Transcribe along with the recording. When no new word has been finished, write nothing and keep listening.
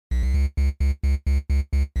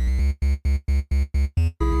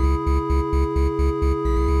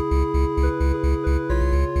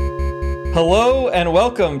Hello and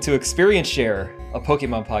welcome to Experience Share, a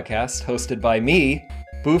Pokemon podcast hosted by me,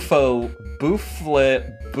 Bouffalant.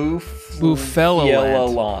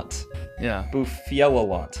 Yeah.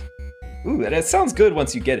 Bouffalant. Ooh, that sounds good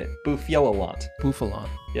once you get it. Bouffalant. Bouffalant.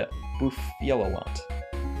 Yeah, Bouffalant.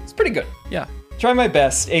 It's pretty good. Yeah. Try my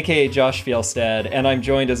best, aka Josh Fjellstad, and I'm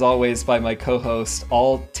joined as always by my co-host,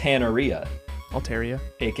 Altaria,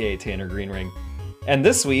 aka Tanner Greenring. And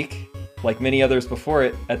this week, like many others before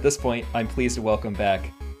it, at this point, I'm pleased to welcome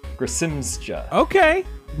back Grisimsja. Okay.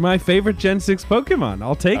 My favorite Gen 6 Pokemon.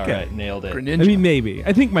 I'll take All it. right, nailed it. Greninja. I mean, maybe.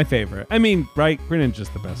 I think my favorite. I mean, right? Greninja's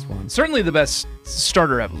the best one. Certainly the best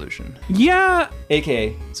starter evolution. Yeah.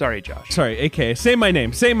 AKA. Sorry, Josh. Sorry, AK. Say my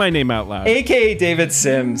name. Say my name out loud. AKA David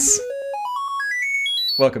Sims.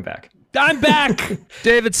 Welcome back. I'm back.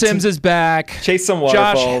 David Sims is back. Chase some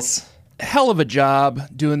waterfalls. Hell of a job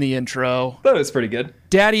doing the intro. Thought it was pretty good.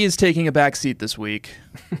 Daddy is taking a back seat this week.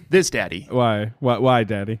 This daddy. Why? Why,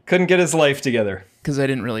 Daddy? Couldn't get his life together. Because I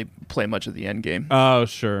didn't really play much of the end game. Oh,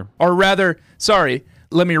 sure. Or rather, sorry,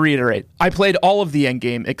 let me reiterate. I played all of the end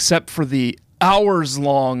game except for the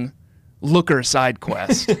hours-long Looker side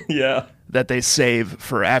quest Yeah. that they save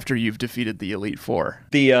for after you've defeated the Elite Four.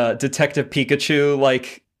 The Detective Pikachu,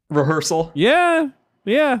 rehearsal. Yeah.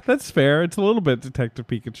 Yeah, that's fair. It's a little bit Detective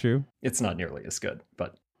Pikachu. It's not nearly as good,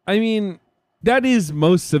 but... I mean, that is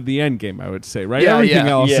most of the end game, I would say, right? Yeah, Everything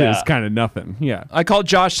yeah. else Yeah. is kind of nothing. Yeah. I called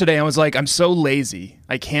Josh today and was like, I'm so lazy.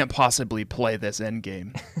 I can't possibly play this end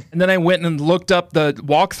game. And then I went and looked up the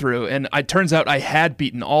walkthrough, and it turns out I had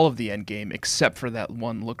beaten all of the end game except for that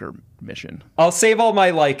one Looker mission. I'll save all my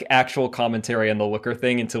actual commentary on the Looker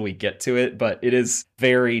thing until we get to it, but it is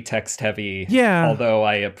very text heavy. Yeah. Although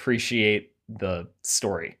I appreciate the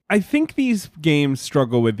story. I think these games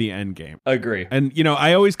struggle with the end game. Agree. And, you know,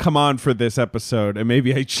 I always come on for this episode, and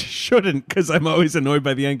maybe I shouldn't because I'm always annoyed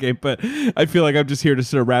by the end game, but I feel like I'm just here to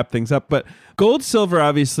sort of wrap things up. But Gold Silver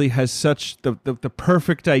obviously has such the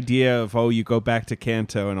perfect idea of, you go back to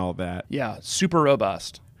Kanto and all that. Yeah, super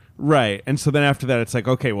robust. Right. And so then after that, it's like,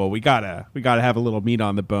 okay, well, we gotta have a little meat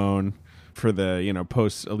on the bone for the,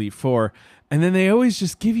 post Elite Four. And then they always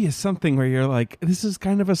just give you something where you're like, this is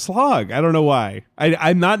kind of a slog. I don't know why.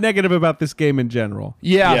 I'm not negative about this game in general.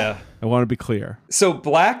 Yeah. I want to be clear. So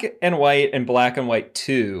Black and White and Black and White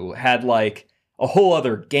 2 had a whole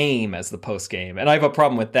other game as the post game. And I have a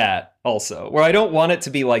problem with that also, where I don't want it to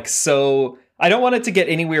be so... I don't want it to get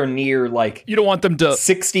anywhere near You don't want them to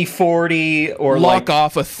 60-40 or lock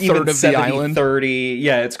off a even third of the island. 70-30.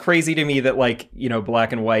 Yeah, it's crazy to me that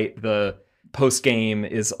Black and White, the post game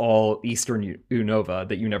is all Eastern Unova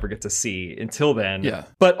that you never get to see until then. Yeah.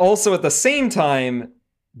 But also at the same time,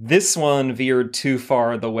 this one veered too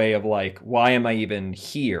far the way of why am I even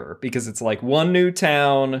here? Because it's one new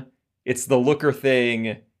town, it's the Looker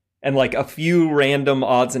thing, and a few random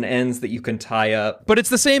odds and ends that you can tie up. But it's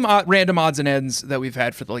the same random odds and ends that we've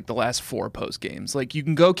had for the last 4 post games. You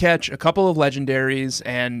can go catch a couple of legendaries,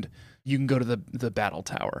 and you can go to the battle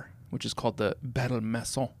tower, which is called the Battle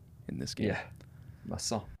Maison in this game. Yeah,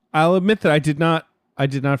 Maison. I'll admit that I did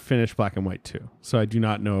not finish Black and White 2, so I do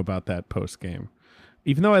not know about that post game.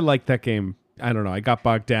 Even though I liked that game, I don't know, I got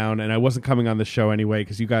bogged down, and I wasn't coming on the show anyway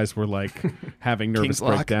because you guys were having nervous King's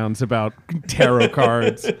Lock. breakdowns about tarot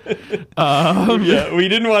cards. Yeah, we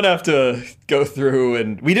didn't want to have to go through,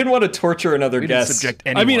 and we didn't want to torture another We didn't guest. subject I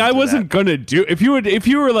anyone mean, I to wasn't that. gonna do if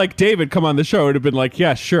you were like, David, come on the show, it would have been like,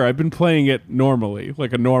 yeah, sure, I've been playing it normally,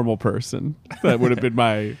 like a normal person. That would have been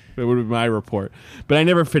my report. But I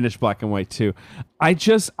never finished Black and White 2.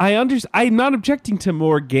 I'm not objecting to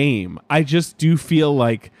more game. I just do feel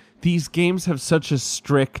like these games have such a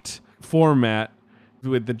strict format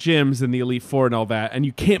with the gyms and the Elite Four and all that, and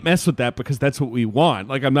you can't mess with that because that's what we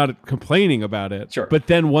want. I'm not complaining about it. Sure. But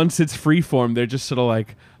then once it's freeform, they're just sort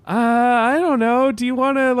of I don't know. Do you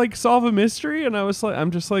want to solve a mystery? And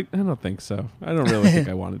I'm just I don't think so. I don't really think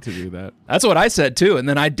I wanted to do that. That's what I said too, and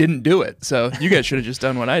then I didn't do it. So you guys should have just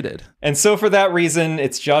done what I did. And so for that reason,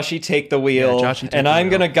 it's Joshy Take the Wheel. Yeah, Joshy Take and the I'm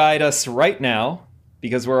Wheel. going to guide us right now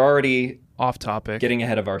because we're already Off topic. getting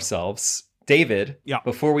ahead of ourselves. David, Yeah.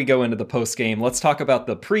 before we go into the post game, let's talk about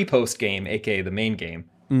the pre-post game, aka the main game.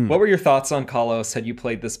 What were your thoughts on Kalos? Had you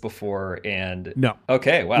played this before? And No.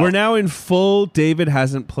 Okay, wow. We're now in full. David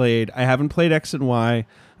hasn't played. I haven't played X and Y.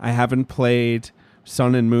 I haven't played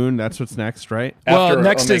Sun and Moon. That's what's next, right? Well, After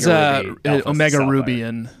next is Omega Ruby, Alpha Omega Sapphire. Ruby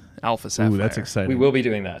and Alpha Sapphire. Ooh, that's exciting. We will be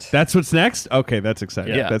doing that. That's what's next? Okay, that's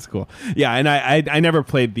exciting. Yeah. That's cool. Yeah, and I never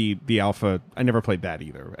played the Alpha. I never played that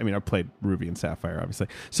either. I mean, I played Ruby and Sapphire, obviously.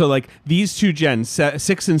 So, these two gens,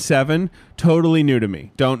 6 and 7, totally new to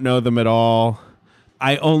me. Don't know them at all.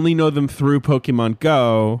 I only know them through Pokemon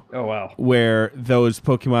Go. Oh, wow. Where those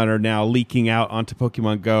Pokemon are now leaking out onto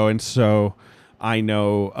Pokemon Go, and so I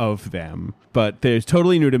know of them. But they're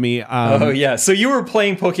totally new to me. Oh, yeah. So you were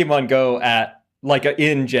playing Pokemon Go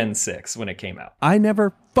in Gen 6 when it came out. I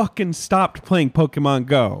never fucking stopped playing Pokemon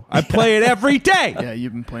Go. I play it every day. Yeah,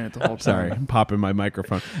 you've been playing it the whole time. Sorry, I'm popping my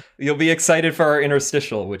microphone. You'll be excited for our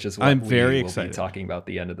interstitial, which is what I'm we very will excited. be talking about at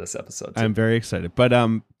the end of this episode. I'm very excited. But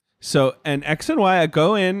so and X and Y, I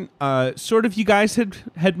go in. Sort of, you guys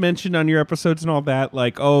had mentioned on your episodes and all that,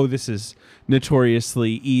 like, oh, this is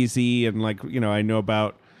notoriously easy, and like, you know, I know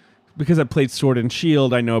about, because I played Sword and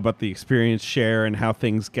Shield, I know about the experience share and how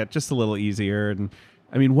things get just a little easier. And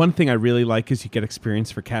I mean, one thing I really like is you get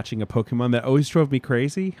experience for catching a Pokemon. That always drove me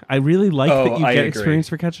crazy. I really like that you get experience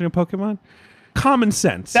for catching a Pokemon. Common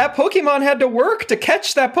sense. That Pokemon had to work to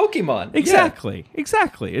catch that Pokemon. Exactly.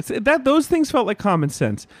 It's that those things felt like common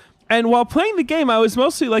sense. And while playing the game, I was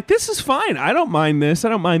mostly like, this is fine. I don't mind this. I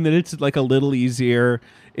don't mind that it's like a little easier.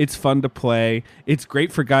 It's fun to play. It's great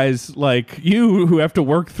for guys like you who have to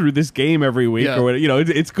work through this game every week or whatever. You know,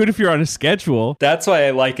 it's good if you're on a schedule. That's why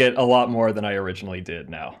I like it a lot more than I originally did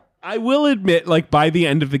now. I will admit, like, by the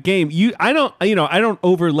end of the game, I don't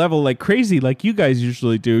over level like crazy like you guys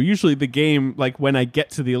usually do. Usually the game, like when I get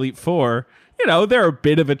to the Elite Four, you know, they're a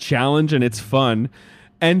bit of a challenge and it's fun.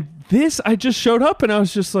 And this, I just showed up and I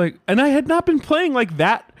was just like, and I had not been playing like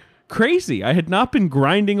that crazy. I had not been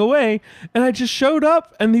grinding away, and I just showed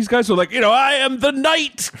up, and these guys were like, you know, I am the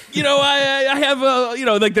knight. You know, I have a, you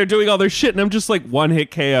know, like they're doing all their shit, and I'm just like, one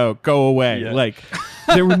hit KO, go away. Yeah. Like,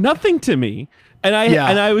 there were nothing to me, and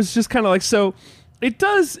I was just kind of like, so it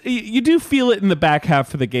does. You do feel it in the back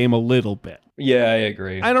half of the game a little bit. Yeah, I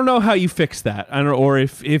agree. I don't know how you fix that. I don't know, or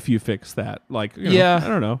if you fix that. Like, you know, I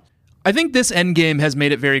don't know. I think this endgame has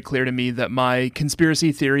made it very clear to me that my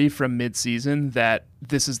conspiracy theory from mid-season that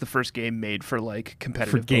this is the first game made for like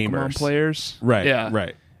competitive Pokemon players,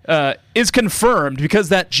 right, is confirmed, because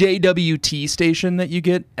that JWT station that you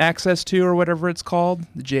get access to, or whatever it's called,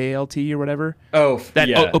 the JLT or whatever,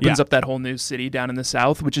 opens up that whole new city down in the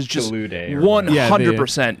south, which is just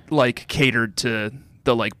 100% like catered to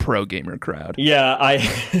the like pro gamer crowd. Yeah, I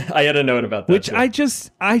had a note about that. Which too.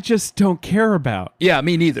 I just don't care about. Yeah,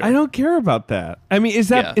 me neither. I don't care about that. I mean, is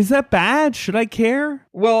that bad? Should I care?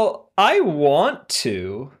 Well, I want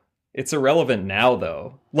to. It's irrelevant now,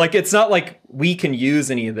 though. Like, it's not like we can use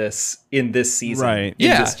any of this in this season, in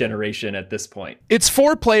this generation at this point. It's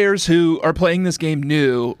for players who are playing this game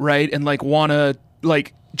new, right? And like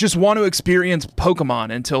just want to experience Pokemon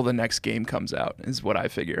until the next game comes out, is what I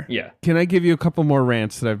figure. Yeah. Can I give you a couple more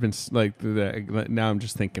rants that I've been like, now I'm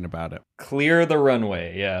just thinking about it. Clear the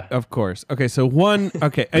runway, yeah. Of course. Okay, so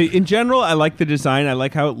in general, I like the design. I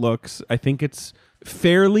like how it looks. I think it's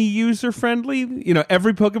fairly user-friendly. You know,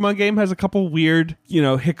 every Pokemon game has a couple weird, you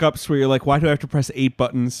know, hiccups where you're like, why do I have to press 8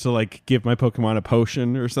 buttons to like give my Pokemon a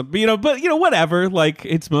potion or something? You know, but you know, whatever. Like,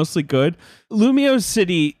 it's mostly good. Lumio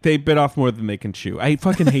City, they bit off more than they can chew. I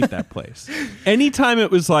fucking hate that place. Anytime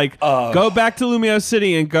it was like, go back to Lumio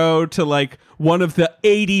City and go to like one of the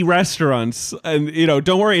 80 restaurants, and you know,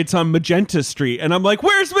 don't worry, it's on Magenta Street. And I'm like,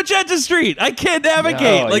 where's Magenta Street? I can't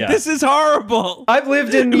navigate. This is horrible. I've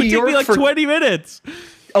lived in New York take me like for 20 minutes.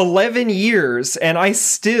 11 years, and I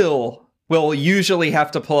still will usually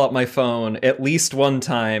have to pull out my phone at least one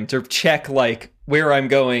time to check like where I'm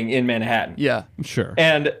going in Manhattan. Yeah, sure.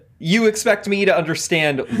 And you expect me to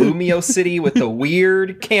understand Lumio City with the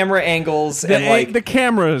weird camera angles and like the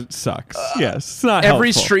camera sucks. Yes, it's not every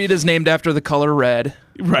helpful. Street is named after the color red.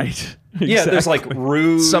 Right. Yeah, there's like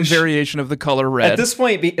Rouge. Some variation of the color red. At this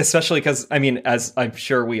point, especially because, I mean, as I'm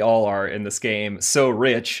sure we all are in this game, so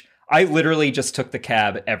rich, I literally just took the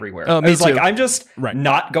cab everywhere. Oh, I was too. like, I'm just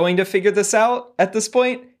not going to figure this out at this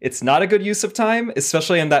point. It's not a good use of time,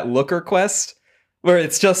 especially in that Looker quest, where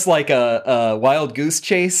it's just like a wild goose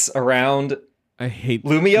chase around I hate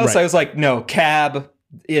Lumio. So I was like, no, cab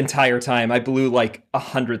the entire time. I blew like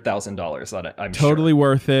 $100,000 on it. I'm totally sure.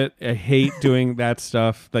 worth it. I hate doing that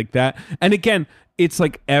stuff like that. And again, it's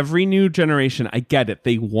like every new generation, I get it.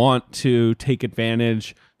 They want to take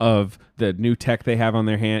advantage of the new tech they have on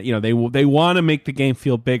their hand. You know, they want to make the game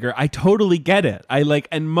feel bigger. I totally get it.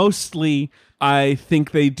 And mostly I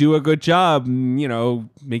think they do a good job, you know,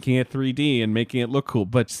 making it 3D and making it look cool.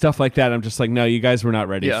 But stuff like that, I'm just like, no, you guys were not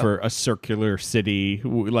ready for a circular city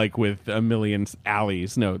like with a million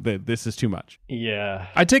alleys. No, this is too much. Yeah.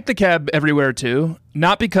 I take the cab everywhere too,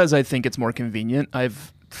 not because I think it's more convenient.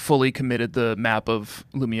 I've fully committed the map of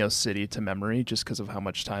Lumio City to memory just because of how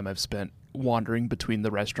much time I've spent wandering between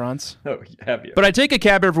the restaurants. Oh, have you? But I take a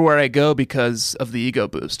cab everywhere I go because of the ego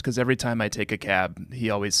boost. Because every time I take a cab, he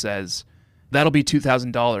always says, "That'll be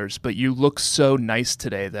 $2,000, but you look so nice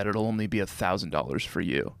today that it'll only be $1,000 for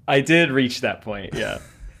you." I did reach that point, yeah.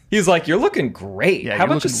 He's like, "You're looking great. Yeah, how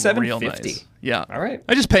you're much is looking real $750?" nice. Yeah. All right.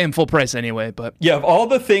 I just pay him full price anyway, but... Yeah, of all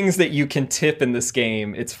the things that you can tip in this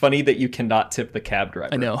game, it's funny that you cannot tip the cab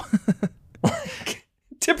driver. I know. Like,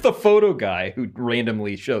 tip the photo guy who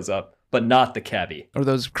randomly shows up, but not the cabbie. Or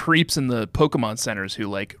those creeps in the Pokemon centers who,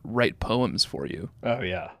 like, write poems for you. Oh,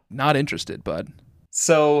 yeah. Not interested, bud.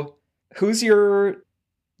 So, who's your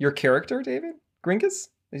character, David? Gringus?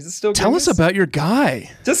 Is it still Gringus? Tell us about your guy.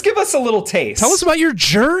 Just give us a little taste. Tell us about your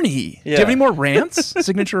journey. Yeah. Do you have any more rants?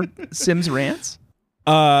 Signature Sims rants?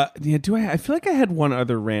 Yeah, I feel like I had one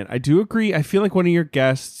other rant. I do agree. I feel like one of your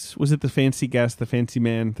guests, was it the fancy guest, the fancy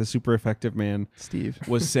man, the super effective man, Steve,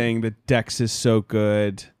 was saying that Dex is so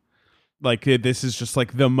good. Like, this is just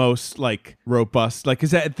like the most like robust. Like,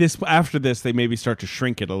 is that this after this they maybe start to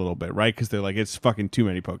shrink it a little bit, right? Because they're like, it's fucking too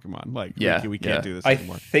many Pokemon. Like, we can't do this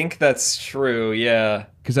anymore. I think that's true. Yeah.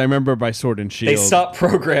 Because I remember by Sword and Shield, they stopped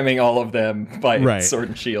programming all of them by Right. Sword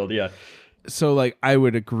and Shield. Yeah. So like, I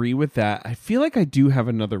would agree with that. I feel like I do have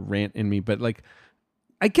another rant in me, but like,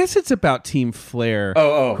 I guess it's about Team Flare.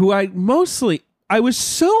 Oh. Who I was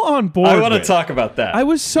so on board. I want to with. talk about that. I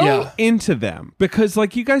was so into them because,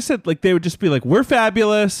 like you guys said, like they would just be like, "We're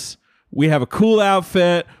fabulous. We have a cool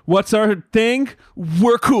outfit. What's our thing?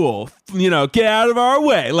 We're cool. Get out of our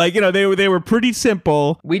way." Like, they were pretty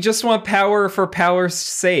simple. We just want power for power's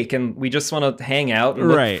sake, and we just want to hang out and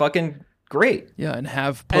look fucking great. Yeah, and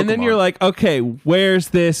have Pokemon. And then you're like, okay, where's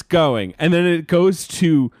this going? And then it goes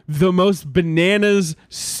to the most bananas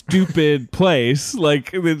stupid place.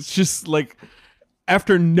 Like, it's just like,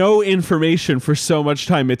 after no information for so much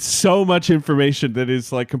time, it's so much information that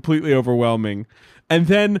is like completely overwhelming. And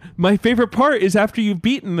then my favorite part is after you've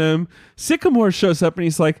beaten them, Sycamore shows up and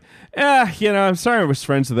he's like, I'm sorry I was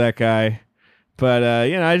friends with that guy. But,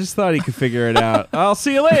 I just thought he could figure it out. I'll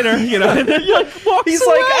see you later. And then you're like, He's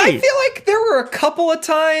away. like, I feel like there were a couple of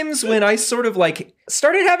times when I sort of like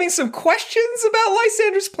started having some questions about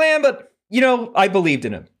Lysander's plan, but, I believed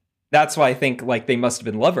in him. That's why I think like they must have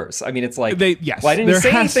been lovers. I mean, it's like, why didn't he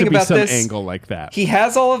say anything about some this? Angle like that. He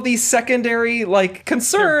has all of these secondary like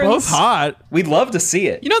concerns. They're both hot. We'd love to see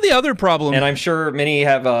it. the other problem, And I'm sure many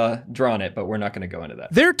have drawn it, but we're not going to go into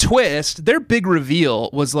that. their twist, their big reveal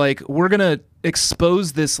was like, we're going to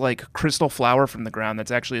expose this like crystal flower from the ground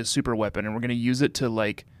that's actually a super weapon, and we're going to use it to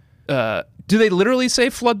like, do they literally say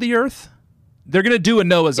flood the earth? They're going to do a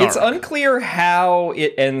Noah's Ark. It's unclear how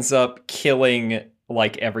it ends up killing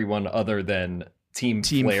like everyone other than Team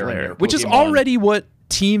Flare, and their which is Pokemon. already what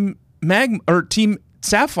Team Team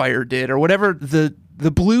Sapphire did, or whatever the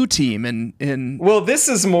blue team in Well, this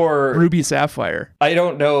is more Ruby Sapphire. I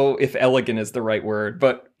don't know if elegant is the right word,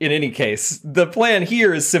 but in any case, the plan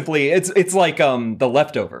here is simply it's like the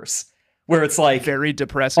leftovers, where it's like Very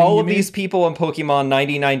depressing. all you of mean? these people in Pokemon,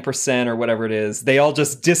 99% or whatever it is, they all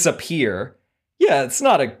just disappear. Yeah,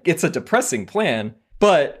 it's a depressing plan.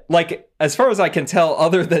 But, like, as far as I can tell,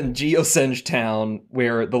 other than Geosenge Town,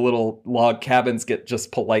 where the little log cabins get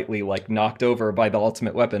just politely, like, knocked over by the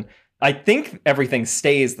ultimate weapon, I think everything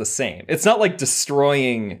stays the same. It's not like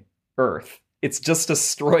destroying Earth. It's just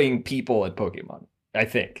destroying people and Pokemon, I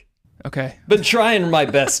think. Okay. Been trying my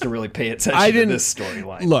best to really pay attention to this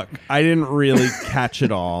storyline. Look, I didn't really catch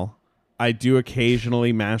it all. I do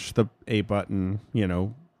occasionally mash the A button,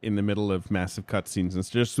 in the middle of massive cutscenes, and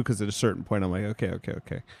just because at a certain point I'm like,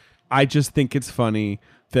 okay. I just think it's funny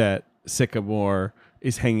that Sycamore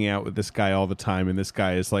is hanging out with this guy all the time, and this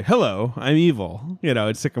guy is like, "Hello, I'm evil,"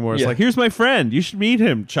 and Sycamore's like, "Here's my friend. You should meet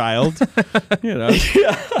him, child."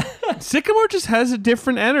 Sycamore just has a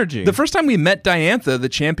different energy. The first time we met Diantha, the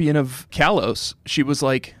champion of Kalos, she was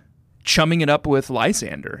like chumming it up with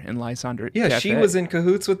Lysander in Lysander. Yeah, Cafe. she was in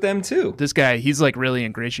cahoots with them too. This guy, he's like really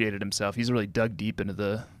ingratiated himself. He's really dug deep into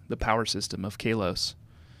the power system of Kalos.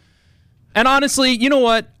 And honestly, you know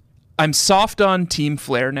what? I'm soft on Team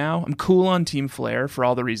Flare now. I'm cool on Team Flare for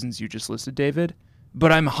all the reasons you just listed, David.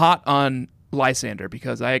 But I'm hot on Lysander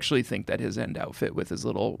because I actually think that his end outfit with his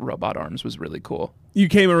little robot arms was really cool. You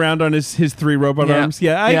came around on his 3 robot arms?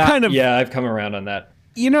 Yeah, Yeah, I've come around on that.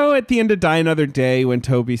 You know, at the end of Die Another Day, when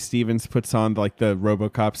Toby Stevens puts on like the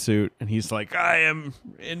RoboCop suit and he's like, I am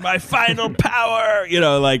in my final power, you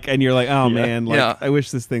know, like, and you're like, oh man, like, I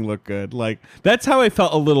wish this thing looked good. Like, that's how I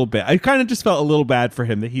felt a little bit. I kind of just felt a little bad for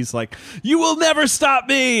him that he's like, you will never stop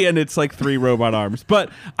me. And it's like 3 robot arms. But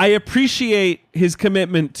I appreciate his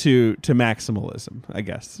commitment to maximalism, I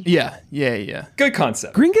guess. Yeah. Good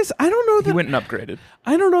concept. Gringus, I don't know that he went and upgraded.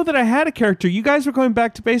 I don't know that I had a character. You guys were going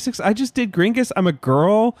back to basics. I just did Gringus. I'm a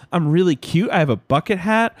girl. I'm really cute. I have a bucket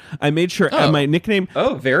hat. I made sure my nickname.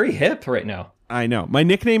 Oh, very hip right now. I know. My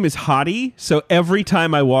nickname is Hottie. So every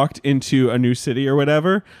time I walked into a new city or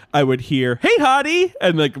whatever, I would hear, hey, Hottie.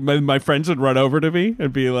 And like my friends would run over to me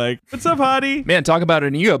and be like, what's up, Hottie? Man, talk about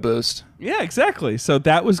an ego boost. Yeah, exactly. So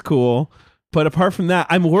that was cool. But apart from that,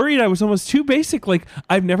 I'm worried I was almost too basic. Like,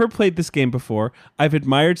 I've never played this game before. I've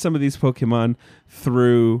admired some of these Pokemon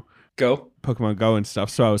through Pokemon Go and stuff.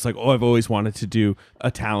 So I was like, oh, I've always wanted to do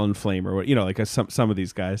a Talonflame or what, you know, like some of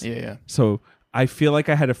these guys. Yeah. So I feel like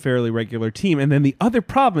I had a fairly regular team. And then the other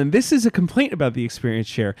problem, and this is a complaint about the experience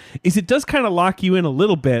share, is it does kind of lock you in a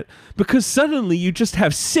little bit because suddenly you just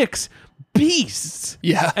have 6 beasts.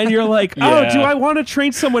 Yeah. And you're like, oh, do I want to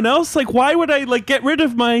train someone else? Like, why would I like get rid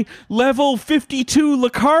of my level 52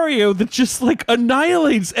 Lucario that just like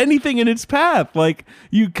annihilates anything in its path? Like,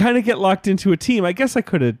 you kind of get locked into a team. I guess I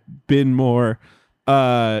could have been more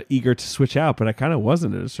eager to switch out, but I kind of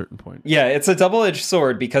wasn't at a certain point. Yeah, it's a double-edged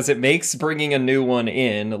sword because it makes bringing a new one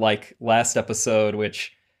in, like last episode,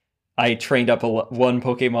 which I trained up one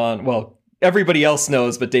Pokemon. Well, everybody else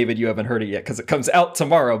knows, but David, you haven't heard it yet because it comes out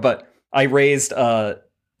tomorrow, but I raised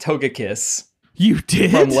Togekiss. You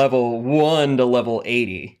did? From level 1 to level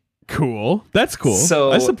 80. Cool. That's cool.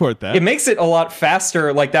 So I support that. It makes it a lot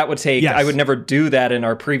faster. Like that would take, I would never do that in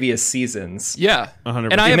our previous seasons. Yeah.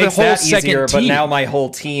 100%. And I have a whole second easier, team. But now my whole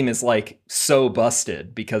team is like so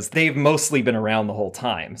busted because they've mostly been around the whole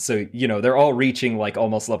time. So, you know, they're all reaching like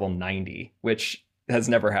almost level 90, which has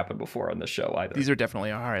never happened before on the show either. These are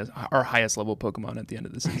definitely our highest level Pokemon at the end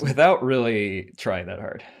of the season. Without really trying that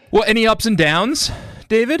hard. Well, any ups and downs,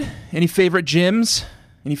 David? Any favorite gyms?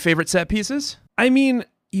 Any favorite set pieces? I mean,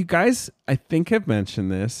 you guys, I think have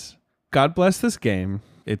mentioned this. God bless this game.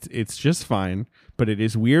 It's just fine, but it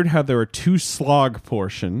is weird how there are 2 slog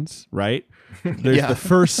portions, right? There's the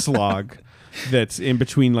first slog that's in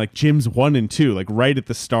between like gyms 1 and 2, like right at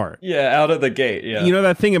the start. Yeah, out of the gate, yeah. You know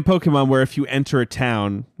that thing in Pokemon where if you enter a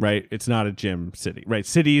town, right, it's not a gym city, right?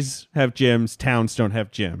 Cities have gyms, towns don't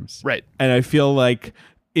have gyms. Right. And I feel like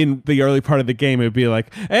in the early part of the game, it would be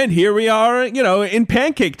like, and here we are, you know, in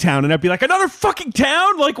Pancake Town. And I'd be like, another fucking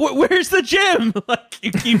town? Like, where's the gym? Like,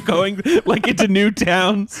 you keep going like into new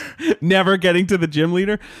towns, never getting to the gym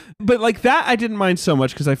leader. But like that, I didn't mind so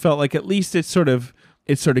much because I felt like at least it's sort of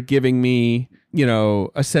giving me, you know,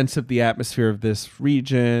 a sense of the atmosphere of this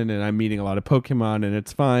region, and I'm meeting a lot of Pokemon, and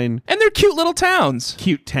it's fine. And they're cute little towns.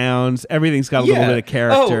 Cute towns. Everything's got a little bit of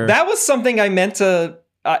character. Oh, that was something I meant to...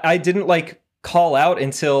 I didn't, like, call out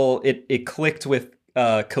until it clicked with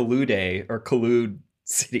Kalude, or Kalude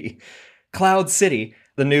City. Cloud City,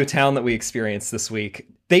 the new town that we experienced this week.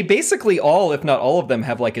 They basically all, if not all of them,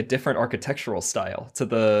 have like a different architectural style to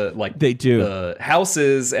the like they do the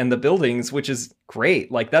houses and the buildings, which is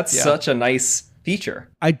great. Like that's such a nice feature.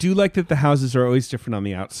 I do like that the houses are always different on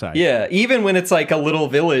the outside. Yeah, even when it's like a little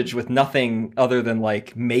village with nothing other than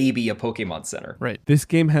like maybe a Pokemon Center. Right. This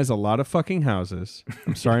game has a lot of fucking houses.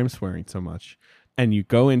 I'm sorry I'm swearing so much. And you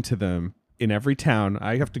go into them in every town.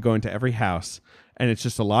 I have to go into every house. And it's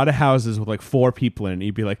just a lot of houses with like 4 people in it.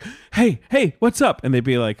 You'd be like, hey, what's up? And they'd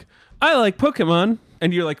be like, I like Pokemon.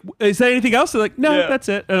 And you're like, is there anything else? They're like, no, that's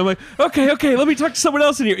it. And I'm like, okay, let me talk to someone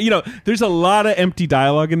else in here. You know, there's a lot of empty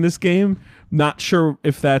dialogue in this game. Not sure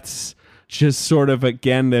if that's just sort of,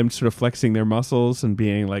 again, them sort of flexing their muscles and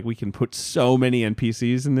being like, we can put so many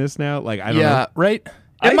NPCs in this now. Like, I don't know. Yeah, right?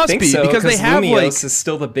 It must think be so, because they have Lumiose like is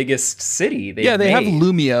still the biggest city. They have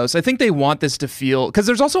Lumiose. I think they want this to feel, because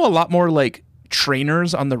there's also a lot more like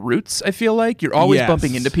trainers on the routes. I feel like you're always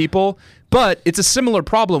bumping into people, but it's a similar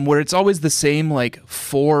problem where it's always the same like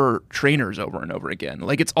 4 trainers over and over again.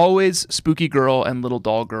 Like it's always Spooky Girl and Little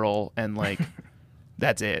Doll Girl and like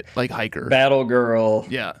that's it, like Hiker, Battle Girl.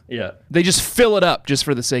 Yeah They just fill it up just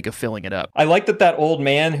for the sake of filling it up. I like that old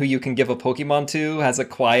man who you can give a Pokemon to has a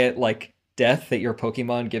quiet like death that your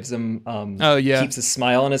Pokemon gives him. Keeps a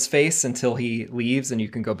smile on his face until he leaves and you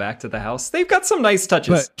can go back to the house. They've got some nice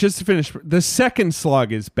touches. But just to finish, the second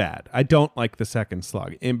slog is bad. I don't like the second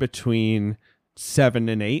slog in between 7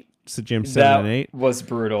 and 8. Gym 7 and 8. That was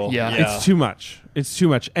brutal. Yeah. It's too much. It's too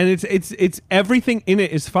much. And it's everything in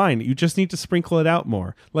it is fine. You just need to sprinkle it out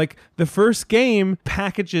more. Like the first game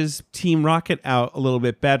packages Team Rocket out a little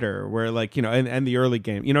bit better, where like, and the early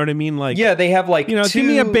game. You know what I mean? Like they have like give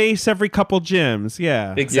me a base every couple gyms.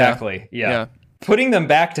 Yeah. Exactly. Yeah. Putting them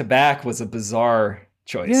back to back was a bizarre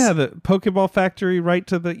choice. Yeah, the Pokeball Factory right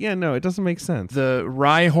to the it doesn't make sense. The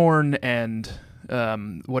Rhyhorn and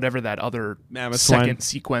whatever that other second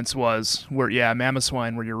sequence was, where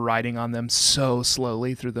Mamoswine, where you're riding on them so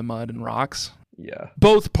slowly through the mud and rocks. Yeah.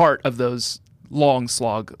 Both part of those long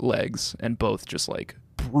slog legs, and both just like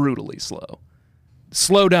brutally slow.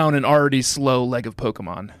 Slow down an already slow leg of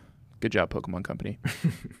Pokemon. Good job, Pokemon Company.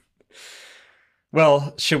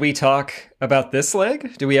 Well, should we talk about this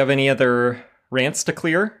leg? Do we have any other rants to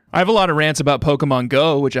clear? I have a lot of rants about Pokemon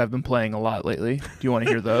Go, which I've been playing a lot lately. Do you want to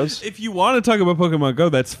hear those? If you want to talk about Pokemon Go,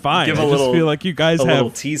 that's fine. Give I just feel like you guys have a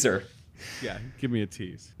little teaser. Yeah, give me a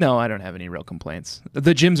tease. No, I don't have any real complaints.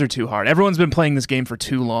 The gyms are too hard. Everyone's been playing this game for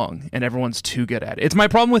too long, and everyone's too good at it. It's my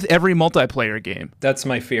problem with every multiplayer game. That's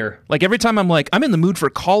my fear. Like every time I'm like, I'm in the mood for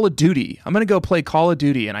Call of Duty. I'm going to go play Call of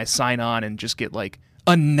Duty, and I sign on and just get like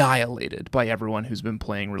annihilated by everyone who's been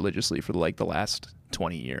playing religiously for like the last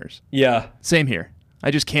 20 years. Yeah. Same here. I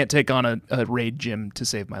just can't take on a raid gym to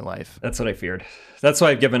save my life. That's what I feared. That's why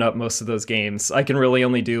I've given up most of those games. I can really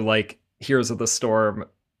only do like Heroes of the Storm,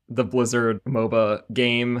 the Blizzard MOBA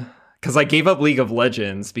game, because I gave up League of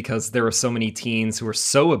Legends because there were so many teens who were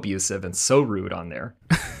so abusive and so rude on there.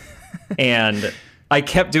 And I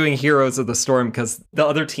kept doing Heroes of the Storm because the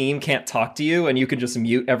other team can't talk to you and you can just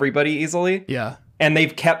mute everybody easily. Yeah. And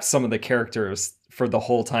they've kept some of the characters for the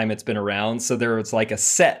whole time it's been around. So there was like a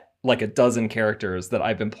set, like a dozen characters that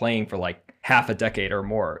I've been playing for like half a decade or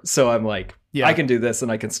more. So I'm like, I can do this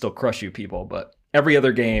and I can still crush you people. But every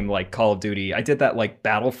other game, like Call of Duty, I did that like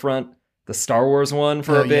Battlefront, the Star Wars one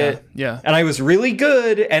for a bit. Yeah. And I was really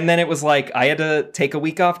good. And then it was like, I had to take a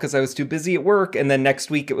week off because I was too busy at work. And then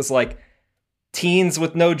next week it was like, teens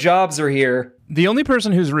with no jobs are here. The only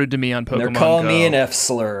person who's rude to me on Pokemon Go... They're calling me an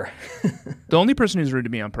F-slur. The only person who's rude to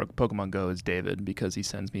me on Pokemon Go is David, because he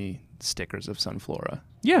sends me stickers of Sunflora.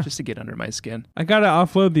 Yeah. Just to get under my skin. I gotta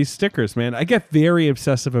offload these stickers, man. I get very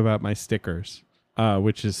obsessive about my stickers,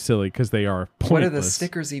 which is silly because they are pointless. What do the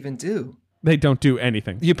stickers even do? They don't do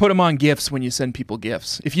anything. You put them on gifts when you send people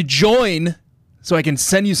gifts. If you join... so I can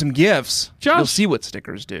send you some gifts. Josh, you'll see what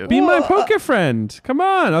stickers do. Be my Poke friend. Come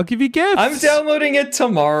on, I'll give you gifts. I'm downloading it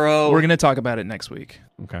tomorrow. We're going to talk about it next week.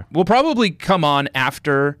 Okay. We'll probably come on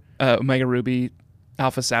after Omega Ruby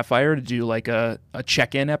Alpha Sapphire to do like a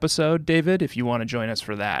check-in episode, David, if you want to join us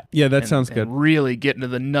for that. Yeah, that sounds good. And really get into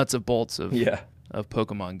the nuts and bolts of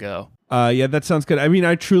Pokemon Go. Yeah, that sounds good. I mean,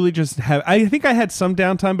 I truly just have... I think I had some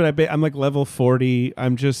downtime, but I'm like level 40.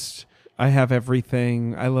 I have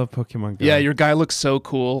everything. I love Pokemon Go. Yeah, your guy looks so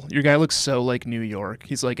cool. Your guy looks so like New York.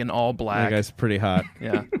 He's like in all black. That guy's pretty hot.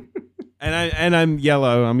 Yeah. And I'm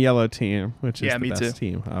yellow. I'm yellow team, which is the me best too.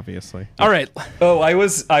 team, obviously. All right. Oh, I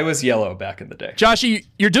was yellow back in the day. Joshy,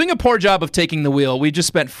 you're doing a poor job of taking the wheel. We just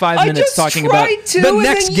spent 5 minutes talking about the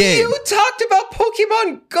next game. You talked about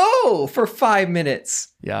Pokemon Go for 5 minutes.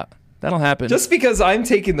 Yeah, that'll happen. Just because I'm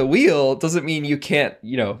taking the wheel doesn't mean you can't,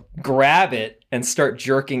 grab it and start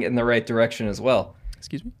jerking in the right direction as well.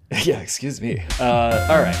 Excuse me? Yeah, excuse me.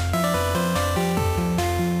 All right.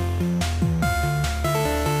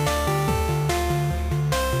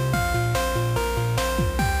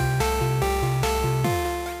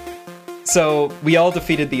 So we all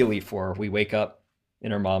defeated the Elite Four. We wake up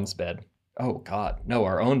in our mom's bed. Oh, God. No,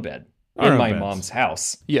 our own bed. In my mom's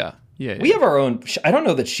house. Yeah. We have our own... I don't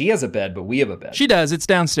know that she has a bed, but we have a bed. She does. It's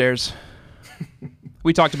downstairs.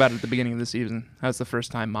 We talked about it at the beginning of the season. That was the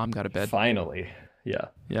first time Mom got a bed. Finally. Yeah.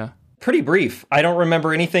 Yeah. Pretty brief. I don't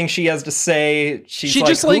remember anything she has to say. She's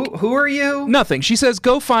just who are you? Nothing. She says,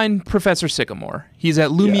 go find Professor Sycamore. He's at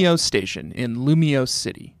Lumiose Station in Lumiose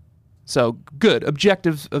City. So, good.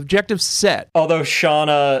 Objective set. Although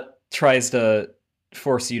Shauna tries to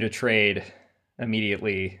force you to trade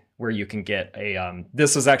immediately where you can get a...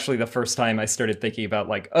 this was actually the first time I started thinking about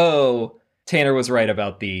Tanner was right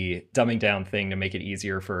about the dumbing down thing to make it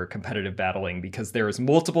easier for competitive battling, because there is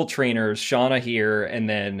multiple trainers, Shauna here, and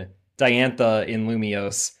then Diantha in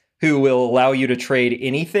Lumiose, who will allow you to trade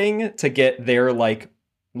anything to get their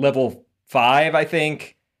level 5, I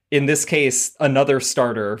think. In this case, another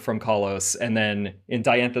starter from Kalos, and then in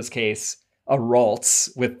Diantha's case, a Ralts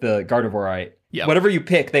with the Gardevoirite. Yep. Whatever you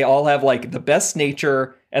pick, they all have the best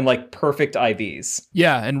nature and perfect IVs.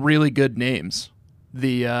 Yeah, and really good names.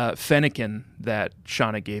 The Fennekin that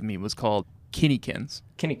Shauna gave me was called Kinnykins.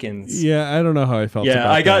 Kinnykins. Yeah, I don't know how I felt about that.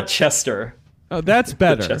 Yeah, I got Chester. Oh, that's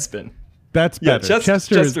better. The Chespin. That's better. Yeah,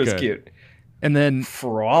 Chester's good. cute. And then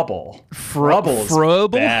Frobble. Frobble's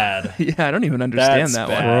Frobble? bad. Yeah, I don't even understand That's that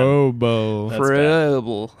bad. one. Robo. That's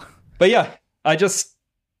Frobble. But yeah, I just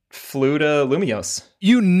flew to Lumiose.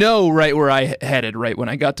 You know right where I headed right when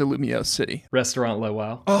I got to Lumiose City. Restaurant Le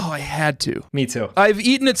Wow. Oh, I had to. Me too. I've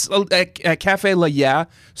eaten at Cafe La Ya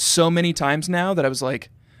so many times now that I was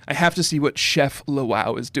like, I have to see what Chef La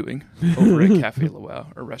Wow is doing over at Cafe La Wow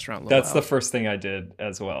or Restaurant La Wow. That's the first thing I did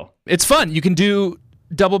as well. It's fun. You can do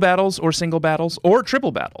double battles or single battles or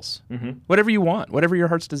triple battles. Whatever you want, whatever your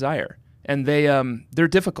heart's desire. And they're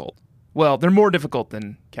difficult. Well, they're more difficult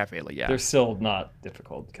than Cafe La Ya. They're still not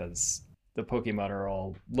difficult because the Pokemon are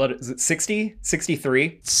all, what is it, 60?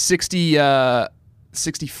 63?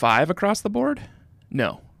 65 across the board?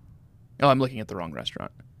 No. Oh, I'm looking at the wrong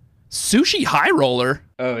restaurant. Sushi High Roller?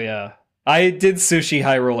 Oh, yeah. I did Sushi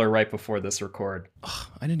High Roller right before this record. Ugh,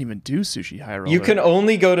 I didn't even do Sushi High Roller. You can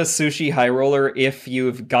only go to Sushi High Roller if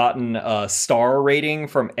you've gotten a star rating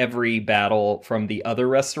from every battle from the other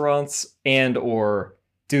restaurants and or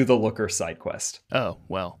do the Looker side quest. Oh,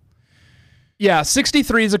 well. Yeah,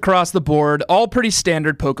 63s across the board, all pretty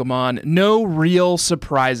standard Pokemon, no real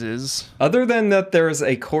surprises. Other than that, there's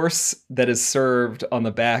a course that is served on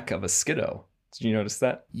the back of a Skiddo. Did you notice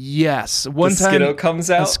that? Yes. One the time Skiddo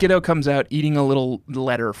comes out. a Skiddo comes out eating a little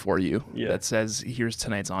letter for you Yeah. that says, here's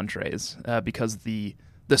tonight's entrees. Because the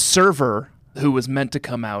server who was meant to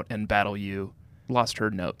come out and battle you lost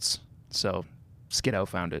her notes. So Skiddo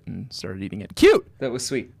found it and started eating it. Cute. That was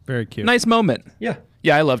sweet. Very cute. Nice moment. Yeah.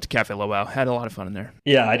 Yeah, I loved Cafe La Wow. Had a lot of fun in there.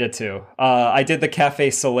 Yeah, I did too. I did the Cafe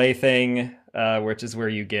Soleil thing, which is where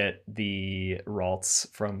you get the Ralts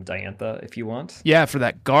from Diantha if you want. Yeah, for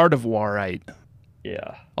that Gardevoirite.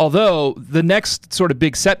 Yeah. Although the next sort of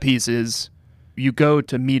big set piece is you go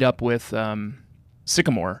to meet up with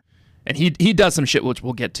Sycamore, and he does some shit which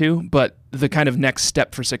we'll get to, but the kind of next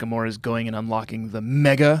step for Sycamore is going and unlocking the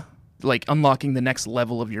Mega, like unlocking the next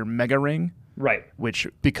level of your Mega Ring, Right. which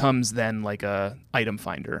becomes then like a item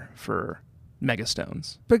finder for Mega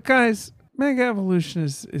Stones. But guys, Mega Evolution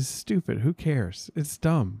is stupid. Who cares? It's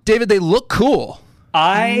dumb. David, they look cool.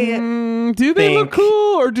 Do they look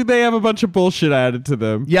cool, or do they have a bunch of bullshit added to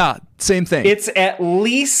them? Yeah, same thing. It's at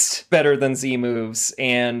least better than Z moves,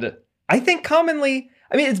 and I think commonly,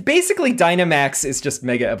 I mean, it's basically Dynamax is just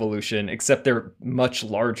Mega Evolution, except they're much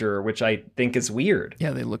larger, which I think is weird.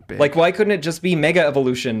 Yeah, they look big. Like, why couldn't it just be Mega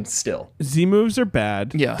Evolution still? Z moves are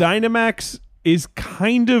bad. Yeah. Dynamax is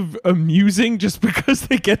kind of amusing just because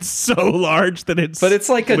they get so large that it's But it's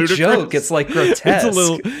like a ludicrous. joke. It's like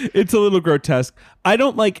grotesque. It's a little grotesque. I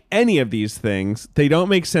don't like any of these things. They don't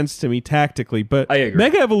make sense to me tactically, but I agree.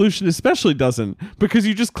 Mega Evolution especially doesn't, because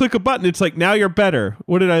you just click a button. It's like, now you're better.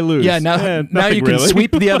 What did I lose? yeah, now nothing you can really.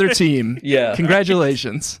 sweep the other team. Yeah.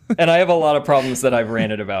 Congratulations. And I have a lot of problems that I've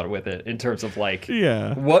ranted about with it in terms of like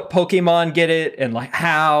Yeah. what Pokemon get it and like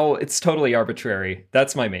how. It's totally arbitrary.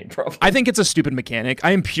 That's my main problem. I think it's a stupid mechanic.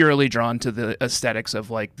 I am purely drawn to the aesthetics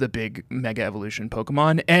of like the big Mega Evolution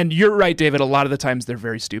Pokemon. And you're right, David. A lot of the times they're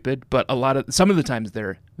very stupid, but some of the times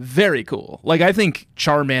they're very cool. Like I think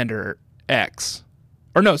Charmander X,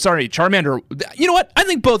 or no, sorry, Charmander. You know what? I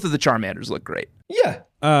think both of the Charmanders look great. Yeah.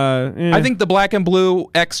 Yeah. I think the black and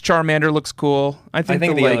blue X Charmander looks cool. I think the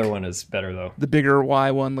like, other one is better though. the bigger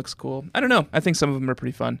Y one looks cool. I don't know. I think some of them are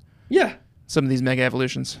pretty fun. Yeah. Some of these Mega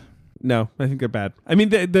Evolutions. No, I think they're bad. I mean,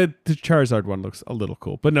 the Charizard one looks a little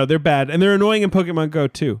cool, but no, they're bad, and they're annoying in Pokemon Go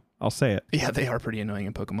too. I'll say it. Yeah, they are pretty annoying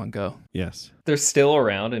in Pokemon Go. Yes. They're still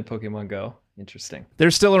around in Pokemon Go. Interesting. They're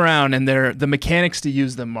still around, and the mechanics to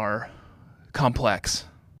use them are complex.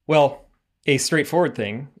 Well, a straightforward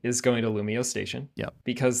thing is going to Lumio Station. Yep.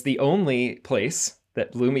 Because the only place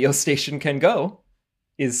that Lumio Station can go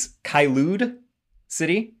is Kailud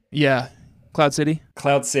City. Yeah, Cloud City.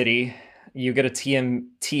 Cloud City. You get a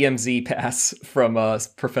TMZ pass from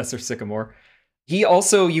Professor Sycamore.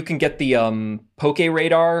 You can get the Poke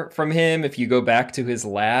Radar from him if you go back to his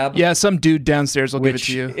lab. Yeah, some dude downstairs will give it Which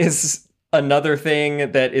to you. is another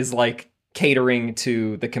thing that is like catering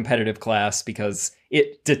to the competitive class because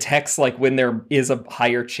it detects like when there is a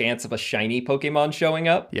higher chance of a shiny Pokemon showing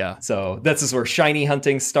up. Yeah. So this is where shiny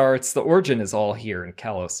hunting starts. The origin is all here in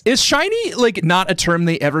Kalos. Is shiny like not a term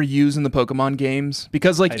they ever use in the Pokemon games?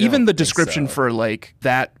 Because like I even don't the think description so. for like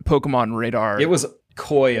that Pokemon radar, It was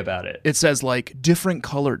coy about it. it says like different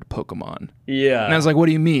colored Pokemon. Yeah. And I was like, what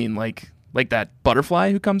do you mean? Like Like that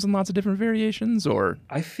butterfly who comes in lots of different variations, or?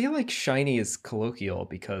 I feel like shiny is colloquial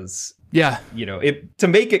because, Yeah. To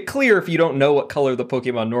make it clear if you don't know what color the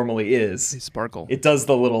Pokemon normally is, They sparkle. it does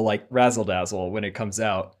the little like razzle dazzle when it comes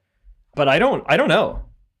out. But I don't know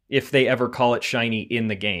if they ever call it shiny in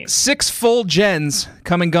the game. 6 full gens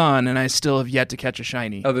come and gone, and I still have yet to catch a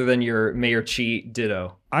shiny. Other than your Mayor Chi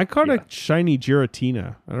Ditto. I caught a shiny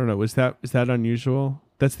Giratina. I don't know. Is that unusual?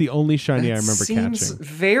 That's the only shiny I remember seems catching.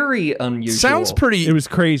 Very unusual. Sounds pretty It was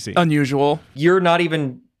crazy. unusual. You're not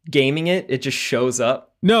even gaming it. It just shows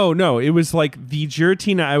up. No, it was like the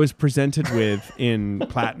Giratina I was presented with in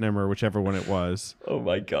Platinum or whichever one it was Oh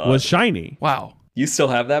my god. was shiny. Wow. You still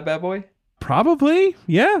have that bad boy? Probably.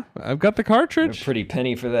 Yeah. I've got the A cartridge. pretty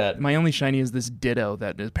penny for that. My only shiny is this Ditto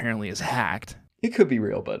that apparently is hacked. It could be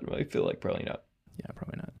real, but I feel like probably not. Yeah,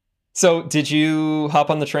 probably not. So, did you hop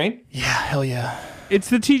on the train? Yeah, hell yeah. It's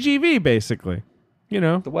the TGV, basically.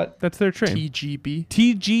 The what? That's their train. TGB.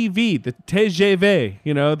 TGV, the TGV,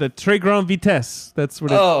 the Très Grande Vitesse. That's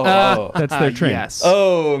what it That's their train. Yes.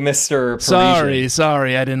 Oh, Mr. Parisian.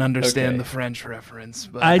 Sorry, I didn't understand Okay. the French reference.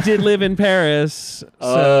 But I did live in Paris,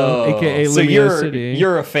 aka so Lumiere City.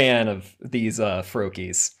 you're a fan of these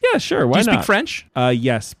frokies. Yeah, sure. Why Do you not? speak French?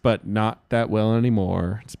 Yes, but not that well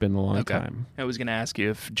anymore. It's been a long time. I was going to ask you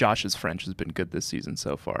if Josh's French has been good this season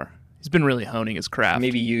so far. He's been really honing his craft.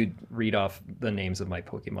 Maybe you'd read off the names of my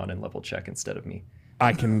Pokemon and level check instead of me.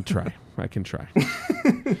 I can try.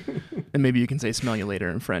 And maybe you can say smell you later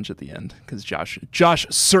in French at the end, because Josh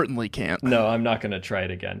certainly can't. No, I'm not going to try it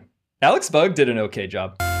again. Alex Bug did an okay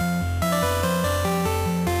job.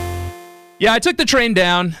 Yeah, I took the train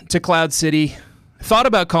down to Cloud City. Thought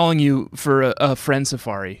about calling you for a friend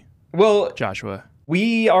safari, Well, Joshua.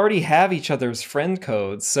 we already have each other's friend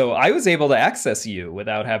codes, so I was able to access you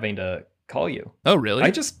without having to call you. Oh, really? I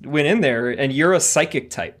just went in there, and you're a psychic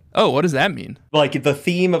type. Oh, what does that mean? Like the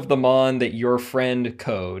theme of the Mon that your friend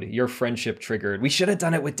code, your friendship triggered. We should have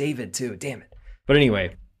done it with David too. Damn it. But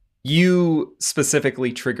anyway, you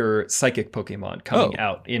specifically trigger psychic Pokemon coming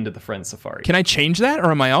out into the friend safari. Can I change that,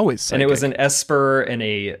 or am I always psychic? And it was an Esper and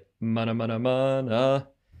a Mana.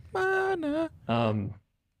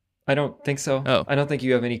 I don't think so. Oh. I don't think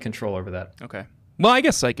you have any control over that. Okay. Well, I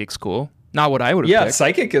guess psychic's cool. Not what I would have Yeah, picked.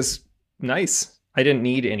 psychic is nice. I didn't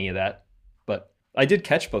need any of that, but I did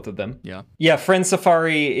catch both of them. Yeah. Yeah, Friend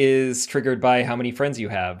Safari is triggered by how many friends you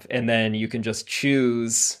have, and then you can just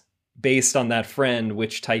choose based on that friend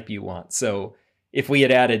which type you want. So if we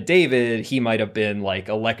had added David, he might have been like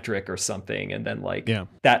electric or something, and then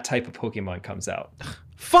that type of Pokemon comes out.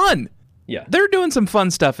 Fun! Yeah. They're doing some fun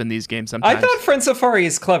stuff in these games sometimes. I thought Friend Safari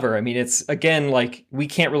is clever. I mean, it's, again, like, we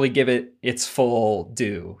can't really give it its full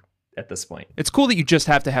due at this point. It's cool that you just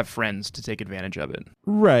have to have friends to take advantage of it.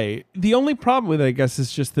 Right. The only problem with it, I guess,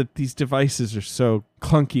 is just that these devices are so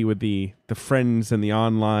clunky with the friends and the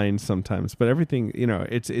online sometimes. But everything,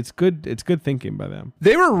 it's good thinking by them.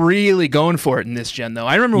 They were really going for it in this gen, though.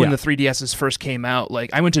 I remember when Yeah. the 3DSs first came out,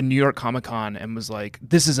 like, I went to New York Comic Con and was like,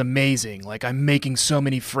 this is amazing. Like, I'm making so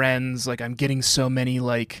many friends. Like, I'm getting so many,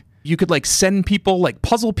 like... You could, like, send people, like,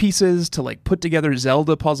 puzzle pieces to, like, put together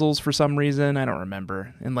Zelda puzzles for some reason. I don't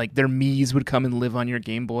remember. And, like, their Miis would come and live on your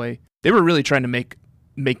Game Boy. They were really trying to make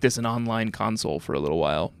this an online console for a little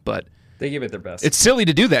while, but... They give it their best. It's silly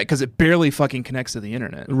to do that because it barely fucking connects to the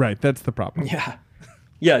internet. Right. That's the problem. Yeah.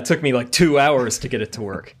 Yeah, it took me like 2 hours to get it to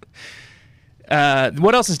work.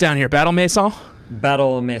 What else is down here? Battle Maison?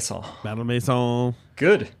 Battle Maison. Battle Maison.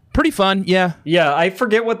 Good. Pretty fun, yeah. Yeah, I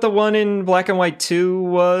forget what the one in Black and White 2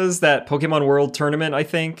 was, that Pokemon World Tournament, I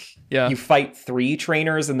think. Yeah. You fight 3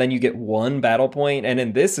 trainers and then you get 1 battle point. And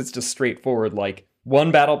in this, it's just straightforward, like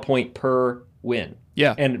 1 battle point per win.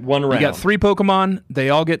 Yeah. And 1 round. You got 3 Pokemon. They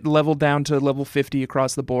all get leveled down to level 50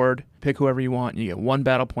 across the board. Pick whoever you want, and you get 1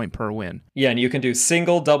 battle point per win. Yeah, and you can do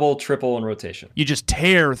single, double, triple, and rotation. You just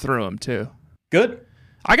tear through them, too. Good.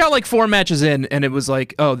 I got like 4 matches in, and it was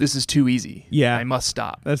like, oh, this is too easy. Yeah. I must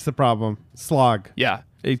stop. That's the problem. Slog. Yeah.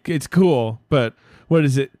 It's cool, but what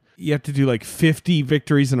is it? You have to do like 50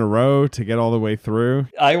 victories in a row to get all the way through.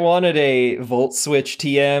 I wanted a Volt Switch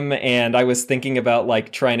TM, and I was thinking about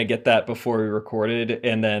like trying to get that before we recorded,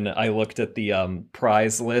 and then I looked at the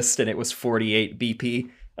prize list, and it was 48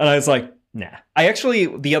 BP, and I was like, nah. I actually,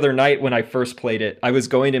 the other night when I first played it, I was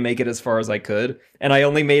going to make it as far as I could, and I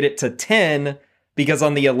only made it to 10 because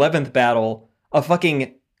on the 11th battle, a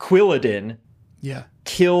fucking Quilladin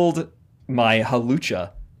killed my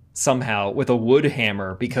Halucha somehow with a wood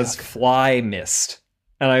hammer because Fly missed.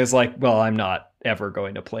 And I was like, well, I'm not ever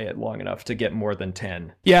going to play it long enough to get more than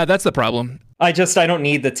 10. Yeah, that's the problem. I don't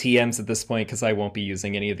need the TMs at this point because I won't be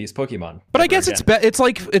using any of these Pokemon. But I guess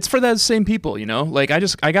it's for those same people, you know? Like I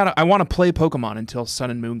want to play Pokemon until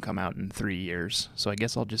Sun and Moon come out in 3 years. So I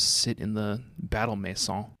guess I'll just sit in the Battle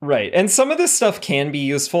Maison. Right. And some of this stuff can be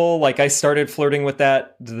useful. Like I started flirting with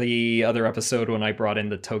that the other episode when I brought in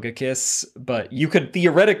the Togekiss, but you could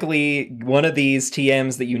theoretically, one of these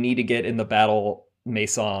TMs that you need to get in the Battle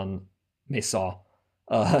Maison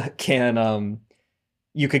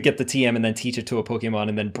you could get the TM and then teach it to a Pokemon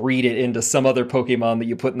and then breed it into some other Pokemon that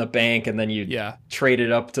you put in the bank and then you trade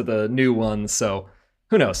it up to the new one. So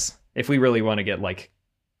who knows if we really want to get like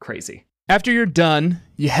crazy. After you're done,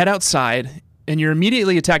 you head outside and you're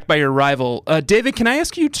immediately attacked by your rival. David, can I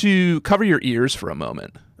ask you to cover your ears for a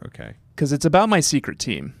moment? Okay. Because it's about my secret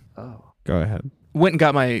team. Oh. Go ahead. Went and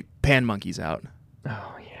got my Pan Monkeys out.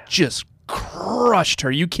 Oh, yeah. Just crushed her.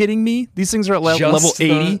 Are you kidding me? These things are at level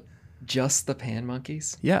 80. Just the Pan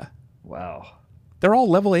Monkeys? Yeah. Wow. They're all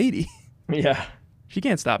level 80. Yeah. She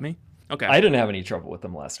can't stop me. Okay. I didn't have any trouble with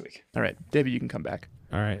them last week. All right. David, you can come back.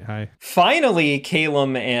 All right. Hi. Finally,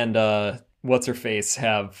 Calum and What's-Her-Face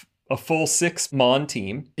have a full 6 Mon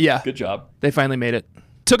team. Yeah. Good job. They finally made it.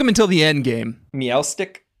 Took them until the end game.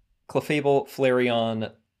 Meowstic, Clefable,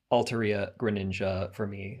 Flareon, Altaria, Greninja for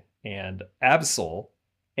me, and Absol.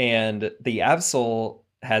 And the Absol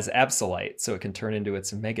has Absolite, so it can turn into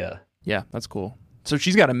its Mega. Yeah, that's cool. So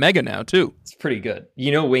she's got a Mega now, too. It's pretty good.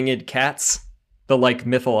 You know Winged Cats? The, like,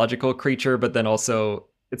 mythological creature, but then also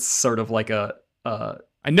it's sort of like a...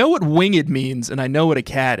 I know what winged means, and I know what a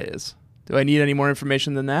cat is. Do I need any more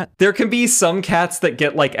information than that? There can be some cats that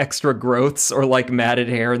get, like, extra growths or, like, matted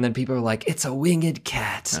hair, and then people are like, it's a winged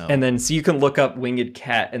cat. Oh. And then, so you can look up winged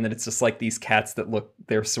cat, and then it's just, like, these cats that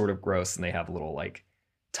they're sort of gross, and they have little, like,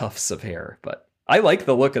 tufts of hair, but... I like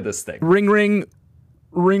the look of this thing. Ring, ring,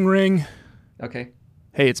 ring, ring. Okay.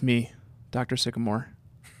 Hey, it's me, Dr. Sycamore.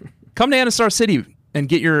 Come to Anastar City and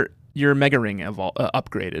get your Mega Ring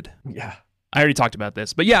upgraded. Yeah. I already talked about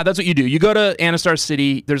this, but yeah, that's what you do. You go to Anastar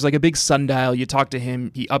City. There's like a big sundial. You talk to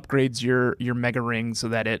him. He upgrades your Mega Ring so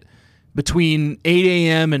that it between 8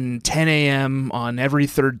 a.m. and 10 a.m. on every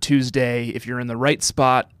third Tuesday, if you're in the right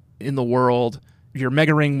spot in the world, your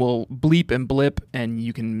Mega Ring will bleep and blip, and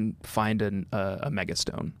you can find a Mega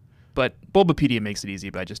Stone. But Bulbapedia makes it easy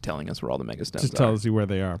by just telling us where all the Mega Stones just tells you where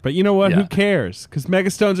they are. But you know what? Yeah. Who cares? Because Mega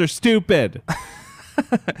Stones are stupid.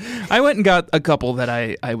 I went and got a couple that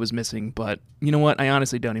I was missing, but you know what? I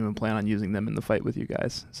honestly don't even plan on using them in the fight with you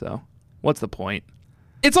guys. So what's the point?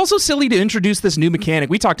 It's also silly to introduce this new mechanic.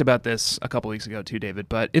 We talked about this a couple weeks ago too, David,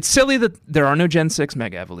 but it's silly that there are no Gen 6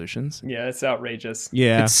 Mega Evolutions. Yeah, it's outrageous.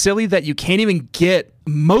 Yeah. It's silly that you can't even get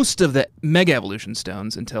most of the Mega Evolution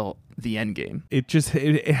stones until the end game. It just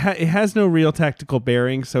it has no real tactical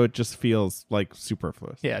bearing, so it just feels like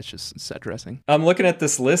superfluous. Yeah, it's just set dressing. I'm looking at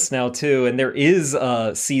this list now too, and there is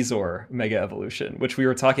a Caesar Mega Evolution, which we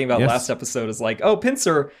were talking about last episode. Is like, oh,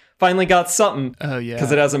 Pinsir finally got something. Oh yeah,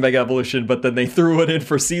 because it has a Mega Evolution, but then they threw it in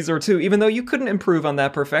for Caesar too, even though you couldn't improve on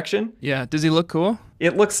that perfection. Yeah, does he look cool?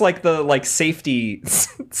 It looks like the safety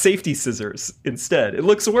scissors instead. It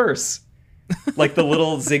looks worse. Like the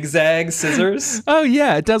little zigzag scissors. Oh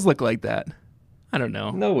yeah, it does look like that. I don't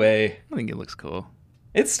know. No way. I think it looks cool.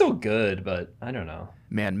 It's still good, but I don't know.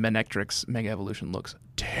 Man, Manectric's Mega Evolution looks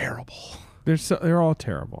terrible. They're all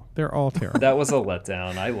terrible. They're all terrible. That was a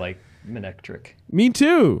letdown. I like Manectric. Me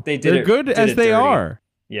too. They're good as they are.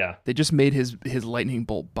 Yeah. They just made his lightning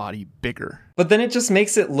bolt body bigger. But then it just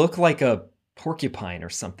makes it look like a porcupine or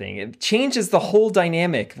something. It changes the whole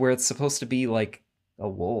dynamic where it's supposed to be like a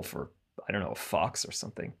wolf or, I don't know, a fox or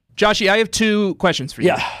something. Joshy, I have 2 questions for you.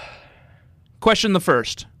 Yeah. Question the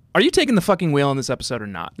first. Are you taking the fucking wheel in this episode or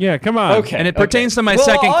not? Yeah, come on. Okay. And it pertains to my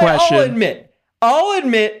second question. I'll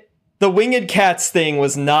admit the winged cats thing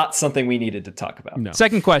was not something we needed to talk about. No.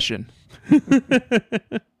 Second question.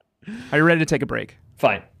 Are you ready to take a break?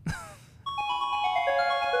 Fine.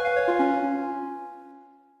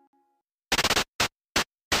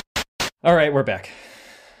 All right, we're back.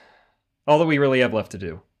 All that we really have left to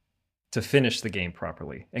do to finish the game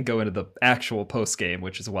properly and go into the actual post-game,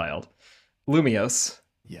 which is wild. Lumios.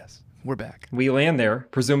 Yes, we're back. We land there,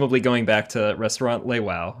 presumably going back to Restaurant Le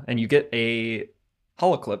Wow, and you get a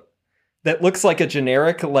holoclip that looks like a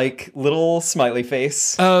generic, like, little smiley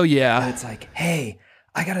face. Oh, yeah. And it's like, hey,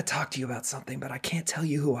 I gotta talk to you about something, but I can't tell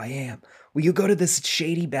you who I am. Will you go to this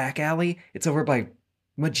shady back alley? It's over by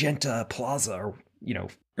Magenta Plaza, or, you know,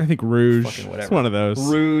 I think Rouge. fucking whatever. It's one of those.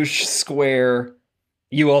 Rouge Square.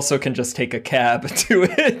 You also can just take a cab to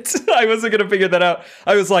it. I wasn't going to figure that out.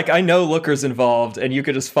 I was like, I know Looker's involved, and you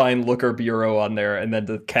could just find Looker Bureau on there, and then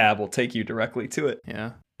the cab will take you directly to it.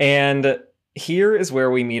 Yeah. And here is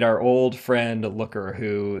where we meet our old friend Looker,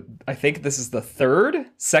 who I think this is the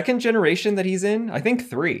second generation that he's in. I think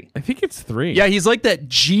 3. I think it's 3. Yeah, he's like that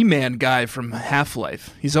G-Man guy from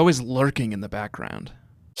Half-Life. He's always lurking in the background.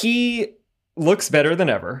 He looks better than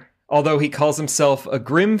ever, although he calls himself a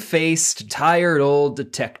grim-faced, tired old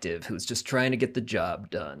detective who's just trying to get the job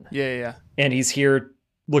done. Yeah. And he's here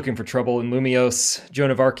looking for trouble in Lumios. Joan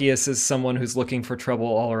of Arceus is someone who's looking for trouble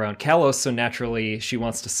all around Kalos, so naturally she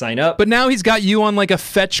wants to sign up. But now he's got you on like a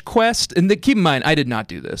fetch quest, and keep in mind, I did not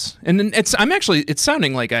do this. And then it's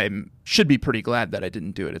sounding like I should be pretty glad that I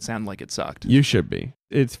didn't do it. It sounded like it sucked. You should be.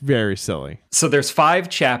 It's very silly. So there's 5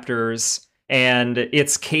 chapters, and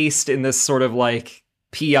it's cased in this sort of like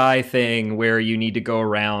PI thing where you need to go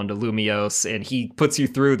around Lumios, and he puts you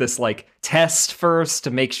through this like test first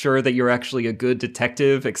to make sure that you're actually a good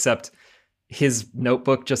detective, except his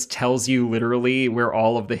notebook just tells you literally where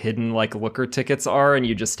all of the hidden like Looker tickets are, and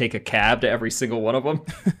you just take a cab to every single one of them.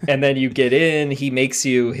 And then you get in, he makes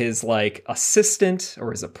you his like assistant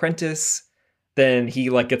or his apprentice. Then he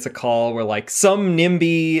like gets a call where like some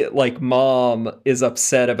NIMBY like mom is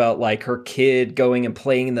upset about like her kid going and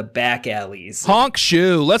playing in the back alleys. Honk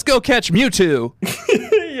shoe, let's go catch Mewtwo.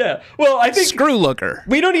 Yeah. Well, I think Screw Looker.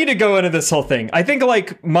 we don't need to go into this whole thing. I think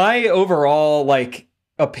like my overall like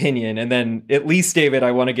opinion, and then at least David,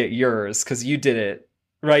 I want to get yours because you did it,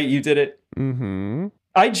 right? You did it. Mm-hmm.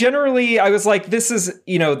 I was like, this is,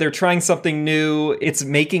 they're trying something new. It's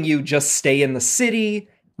making you just stay in the city.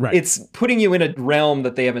 Right. It's putting you in a realm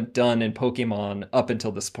that they haven't done in Pokemon up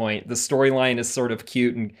until this point. The storyline is sort of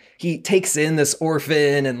cute, and he takes in this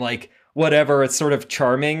orphan and like whatever. It's sort of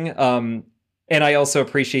charming. And I also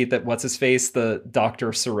appreciate that what's-his-face, the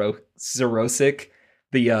Dr. Zerosic,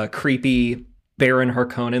 the creepy Baron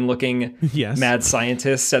Harkonnen-looking Yes. mad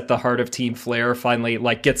scientist at the heart of Team Flare finally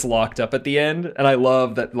like gets locked up at the end. And I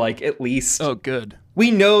love that like at least... Oh, good. We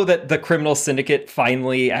know that the criminal syndicate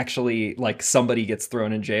finally actually, like, somebody gets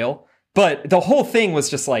thrown in jail. But the whole thing was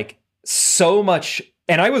just, like, so much...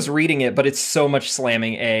 And I was reading it, but it's so much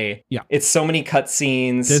slamming A. Yeah. It's so many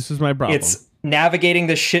cutscenes. This is my problem. It's navigating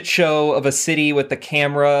the shit show of a city with the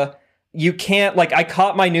camera. You can't... Like, I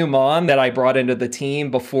caught my new Mon that I brought into the team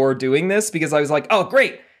before doing this because I was like, oh,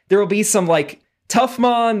 great. There will be some, like... tough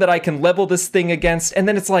Mon that I can level this thing against, and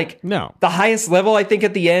then it's like no. The highest level I think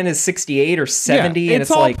at the end is 68 or 70, yeah, and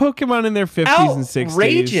it's all like Pokemon in their 50s and 60s.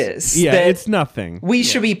 Outrageous! Yeah, it's nothing. We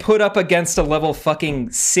should be put up against a level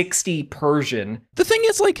fucking 60 Persian. The thing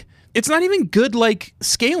is, like, it's not even good, like,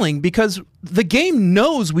 scaling because the game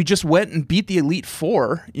knows we just went and beat the Elite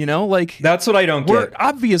Four, Like, that's what I don't get. We're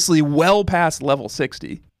obviously well past level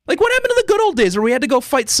 60. Like, what happened to the good old days where we had to go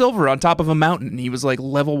fight Silver on top of a mountain and he was like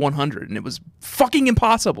level 100 and it was fucking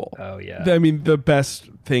impossible? Oh, yeah. I mean, the best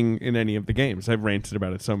thing in any of the games. I've ranted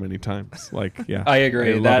about it so many times. Like, yeah. I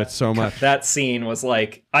agree. I love it so much. That scene was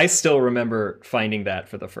like, I still remember finding that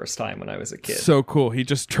for the first time when I was a kid. So cool. He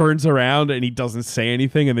just turns around and he doesn't say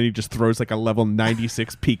anything, and then he just throws like a level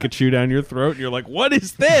 96 Pikachu down your throat, and you're like, what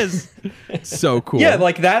is this? So cool. Yeah,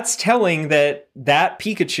 like that's telling that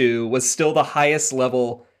Pikachu was still the highest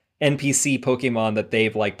level NPC Pokemon that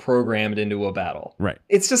they've like programmed into a battle. Right.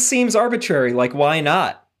 It just seems arbitrary. Like, why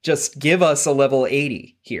not just give us a level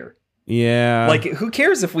 80 here? Yeah. Like, who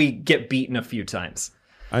cares if we get beaten a few times?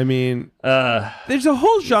 I mean, there's a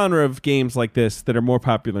whole genre of games like this that are more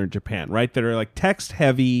popular in Japan, right? That are like text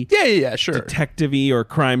heavy. Yeah, sure. Detective-y or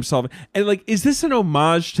crime solving. And like, is this an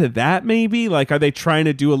homage to that maybe? Like, are they trying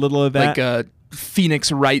to do a little of that? Like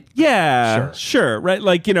Phoenix Wright. Yeah, sure. Right.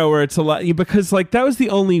 Like, where it's a lot, because like that was the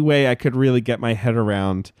only way I could really get my head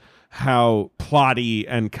around how plotty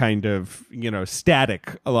and kind of,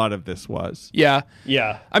 static a lot of this was. Yeah.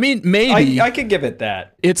 I mean, maybe I could give it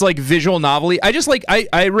that. It's like visual novelty. I just like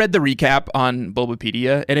I read the recap on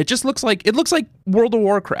Bulbapedia, and it just looks like World of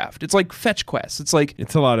Warcraft. It's like fetch quests. It's like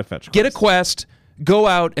it's a lot of fetch quests. Get a quest, go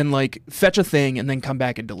out and like fetch a thing and then come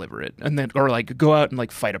back and deliver it. And then or like go out and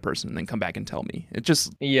like fight a person and then come back and tell me. It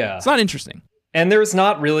just it's not interesting. And there's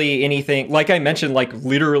not really anything, like I mentioned, like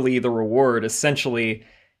literally the reward essentially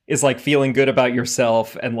is like feeling good about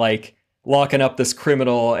yourself and like locking up this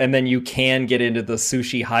criminal, and then you can get into the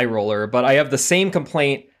sushi high roller. But I have the same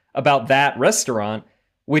complaint about that restaurant,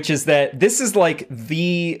 which is that this is like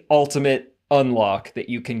the ultimate unlock that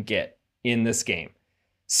you can get in this game.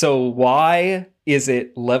 So why is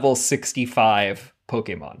it level 65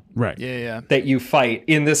 Pokemon? Right. Yeah. That you fight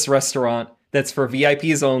in this restaurant that's for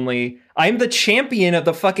VIPs only. I'm the champion of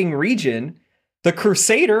the fucking region. The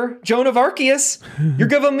Crusader, Joan of Arceus. You're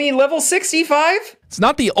giving me level 65? It's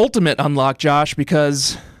not the ultimate unlock, Josh,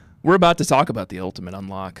 because we're about to talk about the ultimate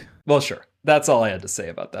unlock. Well, sure. That's all I had to say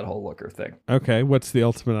about that whole looker thing. Okay, what's the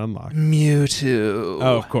ultimate unlock? Mewtwo.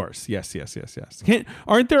 Oh, of course. Yes.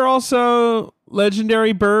 Aren't there also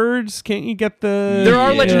legendary birds? Can't you get the... There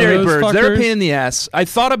are legendary birds. fuckers? They're a pain in the ass. I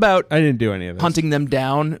thought about I didn't do any of this. hunting them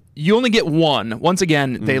down. You only get one. Once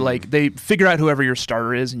again, they figure out whoever your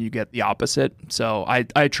starter is, and you get the opposite. So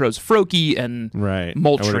I chose Froakie, and Right.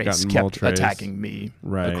 Moltres kept Moltres. attacking me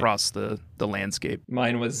across the landscape.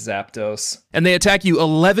 Mine was Zapdos. And they attack you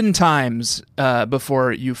 11 times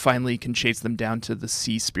before you finally can chase them down to the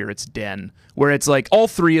Sea Spirit's Den, where it's like all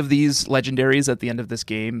three of these legendaries at the end of this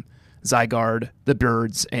game, Zygarde, the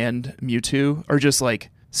birds, and Mewtwo, are just like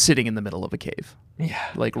sitting in the middle of a cave. Yeah.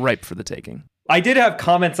 Like ripe for the taking. I did have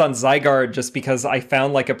comments on Zygarde just because I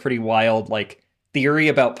found like a pretty wild like theory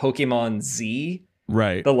about Pokemon Z.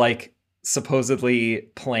 Right. The like supposedly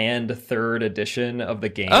planned third edition of the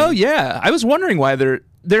game. Oh yeah, I was wondering why there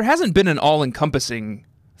hasn't been an all-encompassing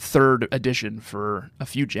third edition for a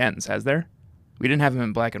few gens, has there? We didn't have them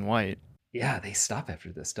in black and white. Yeah, they stop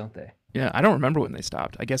after this, don't they? Yeah, I don't remember when they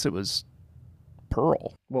stopped. I guess it was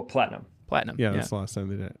Pearl. Well, Platinum. Platinum. Yeah, that's the last time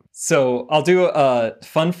they did it. So I'll do a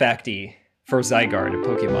fun facty for Zygarde in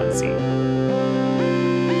Pokemon Z.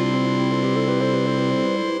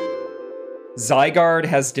 Zygarde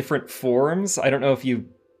has different forms. I don't know if you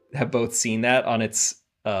have both seen that on its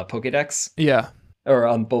Pokedex. Yeah. Or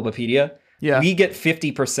on Bulbapedia. Yeah. We get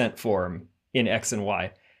 50% form in X and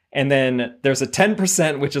Y. And then there's a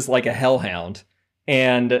 10%, which is like a Hellhound.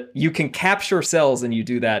 And you can capture cells, and you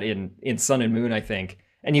do that in Sun and Moon, I think.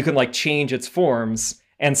 And you can like change its forms.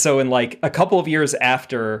 And so in like a couple of years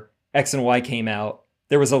after X and Y came out,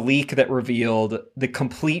 there was a leak that revealed the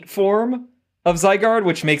complete form of Zygarde,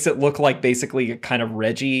 which makes it look like basically a kind of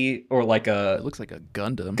Reggie or like It looks like a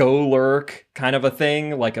Gundam. Golurk kind of a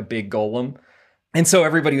thing, like a big golem. And so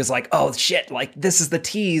everybody was like, oh shit, like this is the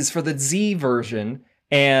tease for the Z version.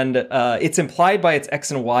 And it's implied by its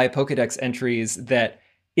X and Y Pokedex entries that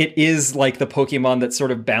it is like the Pokemon that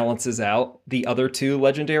sort of balances out the other two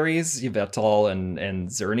legendaries, Yveltal and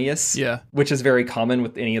Xerneas. Yeah. Which is very common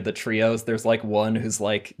with any of the trios. There's like one who's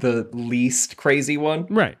like the least crazy one.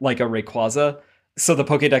 Right. Like a Rayquaza. So the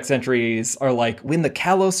Pokedex entries are like, when the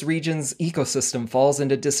Kalos region's ecosystem falls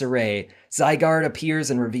into disarray, Zygarde appears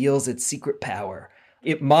and reveals its secret power.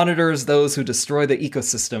 It monitors those who destroy the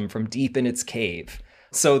ecosystem from deep in its cave.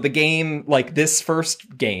 So the game, like this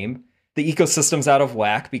first game, the ecosystem's out of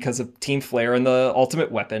whack because of Team Flare and the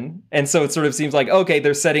ultimate weapon. And so it sort of seems like, okay,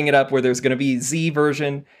 they're setting it up where there's going to be Z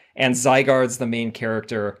version and Zygarde's the main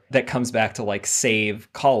character that comes back to like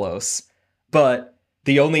save Kalos. But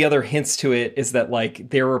the only other hints to it is that like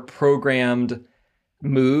there were programmed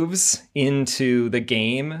moves into the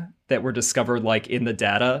game that were discovered like in the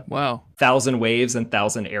data. Wow. 1,000 waves and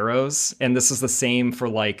 1,000 arrows. And this is the same for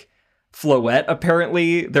like Floette,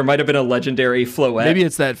 apparently. There might have been a legendary Floette. Maybe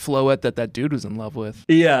it's that Floette that dude was in love with.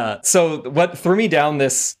 Yeah. So what threw me down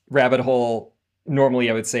this rabbit hole, normally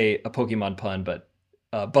I would say a Pokemon pun, but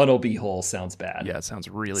Bunnelby hole sounds bad. Yeah, it sounds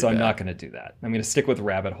really So bad. I'm not going to do that. I'm going to stick with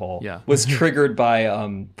rabbit hole. Yeah. Was triggered by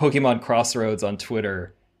Pokemon Crossroads on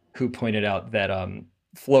Twitter, who pointed out that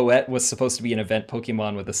Floette was supposed to be an event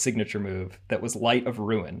Pokemon with a signature move that was Light of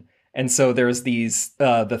Ruin. And so there's these,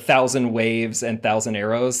 the 1,000 waves and 1,000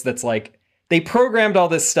 arrows. That's like, they programmed all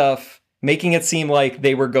this stuff, making it seem like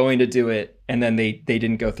they were going to do it. And then they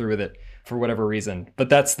didn't go through with it for whatever reason. But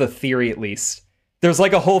that's the theory, at least. There's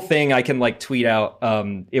like a whole thing I can like tweet out.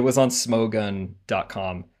 It was on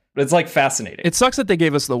smogun.com. But it's like fascinating. It sucks that they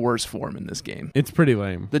gave us the worst form in this game. It's pretty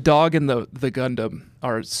lame. The dog and the Gundam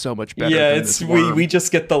are so much better. Yeah, than it's this worm. we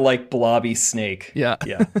just get the like blobby snake. Yeah.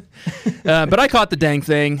 Yeah. But I caught the dang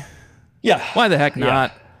thing. Yeah. Why the heck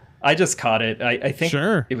not? Yeah. I just caught it. I think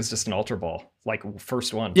Sure. it was just an Ultra Ball, like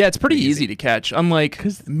first one. Yeah, it's pretty easy to catch. Unlike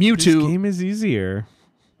Mewtwo. This game is easier.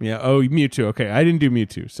 Yeah. Oh, Mewtwo. Okay, I didn't do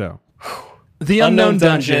Mewtwo, so. The Unknown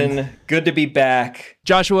Dungeon. Good to be back.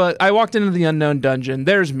 Joshua, I walked into the Unknown Dungeon.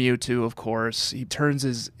 There's Mewtwo, of course. He turns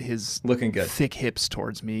his Looking good. thick hips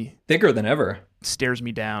towards me, Bigger than ever. stares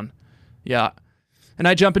me down. Yeah. And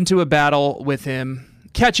I jump into a battle with him,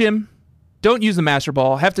 catch him. Don't use the Master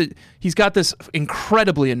Ball. He's got this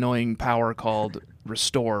incredibly annoying power called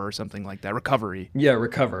Restore or something like that. Recovery. Yeah,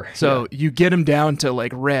 recover. So you get him down to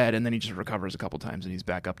like red, and then he just recovers a couple times, and he's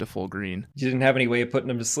back up to full green. You didn't have any way of putting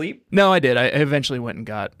him to sleep? No, I did. I eventually went and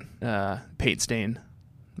got Paint Stain,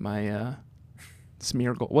 my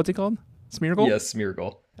Smeargle. What's he called? Smeargle? Yes,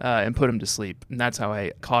 Smeargle. And put him to sleep. And that's how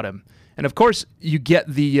I caught him. And of course, you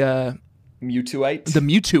get the Mewtwoite. The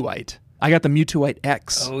Mewtwoite. I got the Mewtwoite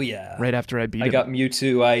X. Oh, yeah. Right after I beat it. I got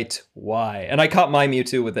Mewtwoite Y. And I caught my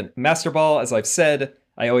Mewtwo with a Master Ball. As I've said,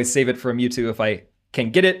 I always save it for a Mewtwo if I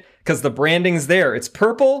can get it, because the branding's there. It's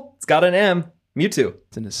purple. It's got an M. Mewtwo.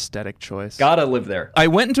 It's an aesthetic choice. Gotta live there. I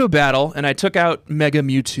went into a battle, and I took out Mega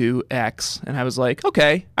Mewtwo X, and I was like,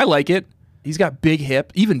 okay, I like it. He's got big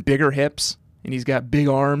hip, even bigger hips, and he's got big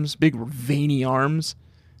arms, big veiny arms.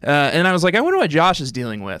 And I was like, I wonder what Josh is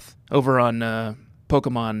dealing with over on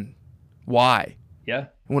Pokemon Y. Yeah.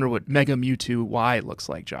 I wonder what Mega Mewtwo Y looks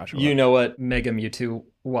like, Joshua. You know what Mega Mewtwo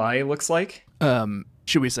Y looks like?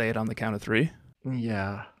 Should we say it on the count of 3?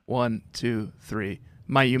 Yeah. 1, 2, 3.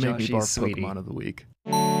 My You Make Me Joshy, Barf sweetie. Pokemon of the Week.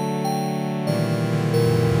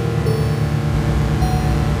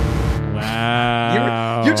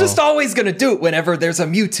 Wow. You're just always gonna do it whenever there's a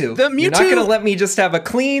Mewtwo. The You're not Mewtwo- gonna let me just have a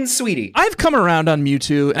clean sweetie. I've come around on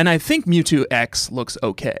Mewtwo, and I think Mewtwo X looks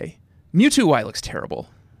okay. Mewtwo Y looks terrible.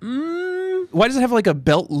 Why does it have like a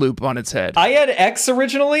belt loop on its head? I had X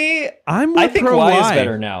originally. I'm I with think pro Y is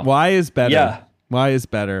better now. Y is better. Yeah. Y is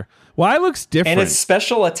better. Y looks different. And it's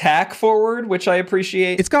special attack forward, which I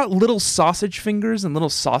appreciate. It's got little sausage fingers and little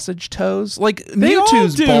sausage toes. Like They all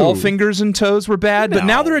Mewtwo's do. ball fingers and toes were bad, but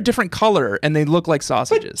now No. they're a different color and they look like But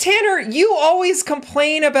sausages. Tanner, you always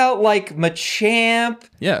complain about like Machamp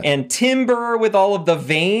Yeah. and Timber with all of the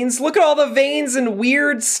veins. Look at all the veins and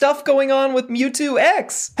weird stuff going on with Mewtwo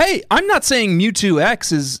X. Hey, I'm not saying Mewtwo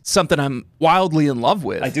X is something I'm wildly in love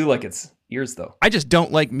with. I do like its ears though. I just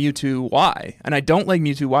don't like Mewtwo Y. And I don't like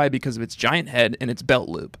Mewtwo Y because of its giant head and its belt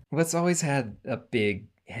loop. Well, it's always had a big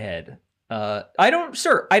head. I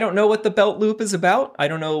don't know what the belt loop is about. I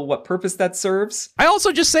don't know what purpose that serves. I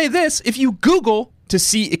also just say this, if you Google to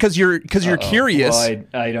see, because you're curious, Well,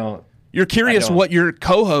 I don't. you're curious I don't. what your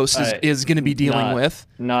co-host I- is going to be dealing not- with.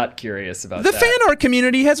 Not curious about The that. fan art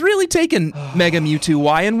community has really taken Mega Mewtwo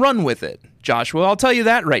Y and run with it. Joshua, I'll tell you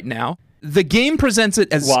that right now. The game presents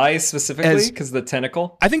it as... Why specifically? as- Because the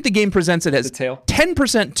tentacle? I think the game presents it as The tail?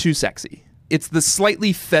 10% too sexy. It's the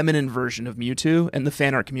slightly feminine version of Mewtwo, and the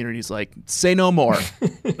fan art community is like, say no more.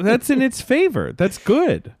 That's in its favor. That's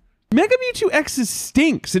good. Mega Mewtwo X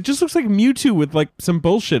stinks. It just looks like Mewtwo with like some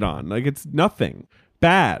bullshit on. Like it's nothing.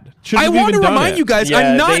 Bad. Shouldn't I have want to even done remind it. you guys, Yeah,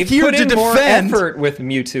 I'm not they've here put to in more defend effort with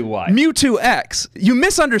Mewtwo Y. Mewtwo X. You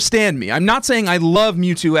misunderstand me. I'm not saying I love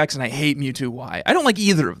Mewtwo X and I hate Mewtwo Y. I don't like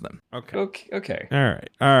either of them. Okay. All right.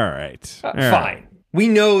 All right. All right. Fine. We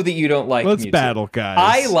know that you don't like Let's Mewtwo. battle, guys.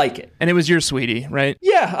 I like it. And it was your sweetie, right?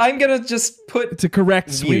 Yeah, I'm gonna just put It's a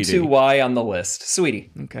correct sweetie. Mewtwo Y on the list. Sweetie,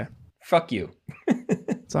 Okay. fuck you.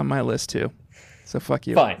 It's on my list too. So fuck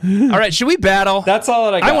you. Fine. All right, should we battle? That's all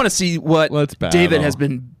that I got. I want to see what Let's battle. David has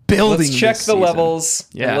been building. Let's check this the season. levels.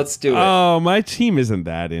 Yeah. And let's do it. Oh, my team isn't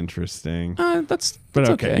that interesting. That's But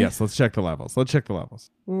okay. yes, let's check the levels. Let's check the levels.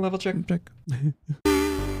 Level check.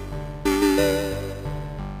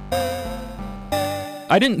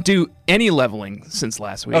 I didn't do any leveling since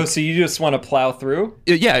last week. Oh, so you just want to plow through?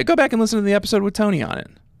 Yeah, go back and listen to the episode with Tony on it.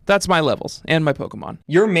 That's my levels and my Pokemon.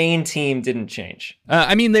 Your main team didn't change.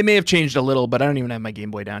 I mean, they may have changed a little, but I don't even have my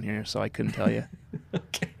Game Boy down here, so I couldn't tell you.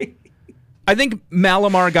 Okay. I think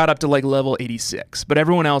Malamar got up to like level 86, but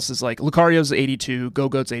everyone else is like Lucario's 82,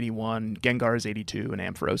 Go-Goat's 81, Gengar is 82, and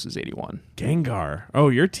Ampharos is 81. Gengar. Oh,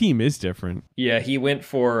 your team is different. Yeah, he went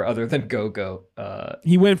for other than Go-Go.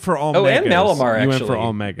 He went for all Oh, megas. and Malamar, He went for actually.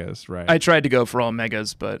 all megas, right. I tried to go for all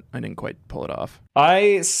megas, but I didn't quite pull it off.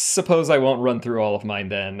 I suppose I won't run through all of mine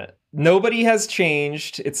then. Nobody has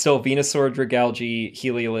changed. It's still Venusaur, Dragalge,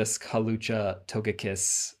 Heliolisk, Halucha,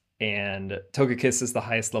 Togekiss, and Togekiss is the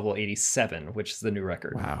highest level 87, which is the new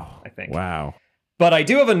record. Wow. I think. Wow. But I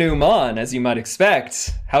do have a new Mon, as you might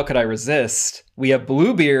expect. How could I resist? We have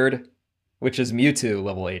Bluebeard, which is Mewtwo,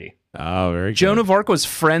 level 80. Oh, very good. Joan of Arc was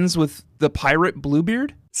friends with the pirate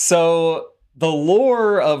Bluebeard? So the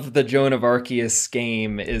lore of the Joan of Arceus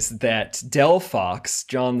game is that Delphox,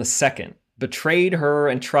 John II, betrayed her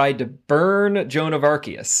and tried to burn Joan of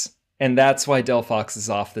Arceus. And that's why Delphox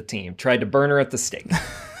is off the team. Tried to burn her at the stake.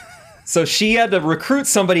 So she had to recruit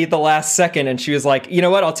somebody at the last second, and she was like, you know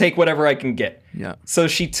what? I'll take whatever I can get. Yeah. So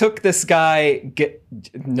she took this guy.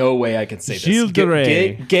 No way I can say this. Gilles de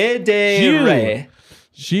Rais. Gilles.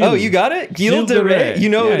 Gilles. Oh, you got it? Gilles de Rais. You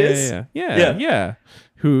know who it is? Yeah.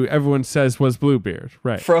 Who everyone says was Bluebeard,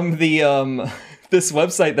 right? From the this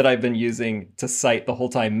website that I've been using to cite the whole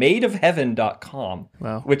time, madeofheaven.com,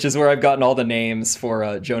 Wow. which is where I've gotten all the names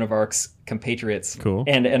for Joan of Arc's compatriots Cool.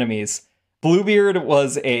 and enemies. Bluebeard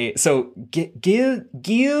was Gilles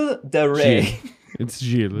de Rais. Gilles. It's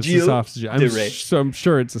Gilles. It's Gilles a soft G. de Rais. I'm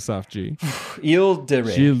sure it's a soft G. Gilles de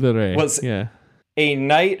Rais Gilles de Rais. was yeah. a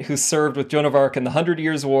knight who served with Joan of Arc in the 100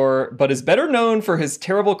 Years' War, but is better known for his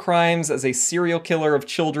terrible crimes as a serial killer of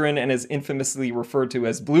children and is infamously referred to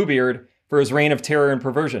as Bluebeard for his reign of terror and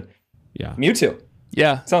perversion. Yeah. Mewtwo.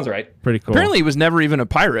 Yeah. Sounds right. Pretty cool. Apparently he was never even a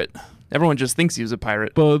pirate. Everyone just thinks he was a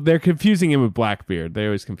pirate. Well, they're confusing him with Blackbeard. They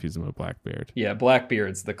always confuse him with Blackbeard. Yeah,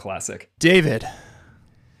 Blackbeard's the classic. David,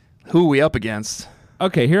 who are we up against?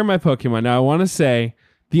 Okay, here are my Pokemon. Now, I want to say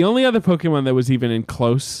the only other Pokemon that was even in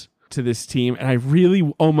close to this team, and I really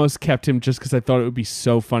almost kept him just because I thought it would be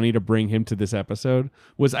so funny to bring him to this episode,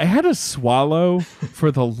 was I had a Swallow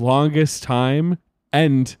for the longest time,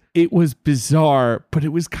 and it was bizarre, but it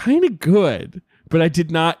was kind of good. But I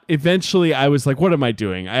did not. Eventually, I was like, what am I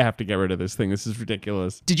doing? I have to get rid of this thing. This is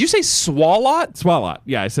ridiculous. Did you say Swalot? Swalot.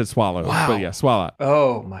 Yeah, I said Swallow. Wow. But yeah, Swalot.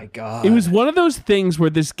 Oh my god. It was one of those things where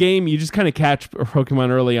this game, you just kind of catch a Pokemon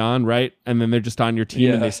early on, right? And then they're just on your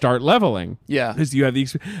team and they start leveling. Yeah. Because you have the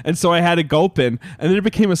and so I had a Gulpin, and then it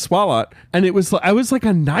became a Swalot, and it was I was like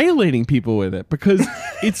annihilating people with it because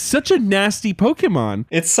it's such a nasty Pokemon.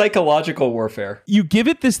 It's psychological warfare. You give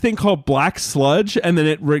it this thing called Black Sludge, and then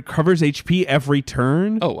it recovers HP every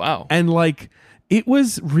turn. Oh, wow. And like it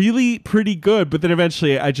was really pretty good, but then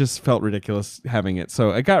eventually I just felt ridiculous having it. So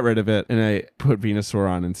I got rid of it and I put Venusaur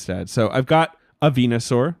on instead. So I've got a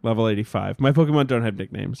Venusaur, level 85. My Pokemon don't have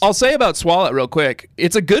nicknames. I'll say about Swalot real quick.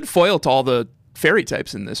 It's a good foil to all the fairy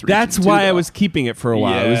types in this region. That's too, why I though. was keeping it for a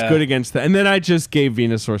while. It was Yeah. good against that. And then I just gave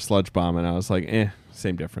Venusaur Sludge Bomb and I was like,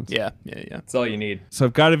 same difference. Yeah. That's all you need. So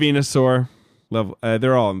I've got a Venusaur. Level,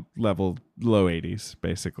 they're all level low 80s,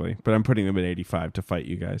 basically. But I'm putting them at 85 to fight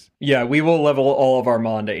you guys. Yeah, we will level all of our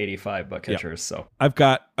Mon to 85 buck catchers, so. I've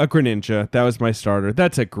got a Greninja. That was my starter.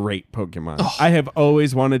 That's a great Pokemon. I have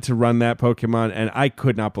always wanted to run that Pokemon, and I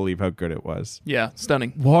could not believe how good it was. Yeah,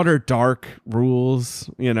 stunning. Water Dark rules,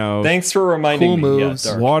 you know. Thanks for reminding Cool me. moves.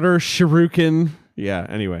 Yeah, Dark. Water Shuriken. Yeah,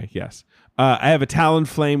 anyway, yes. I have a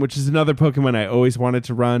Talonflame, which is another Pokemon I always wanted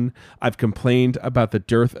to run. I've complained about the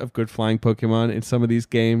dearth of good flying Pokemon in some of these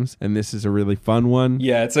games, and this is a really fun one.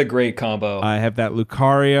 Yeah, it's a great combo. I have that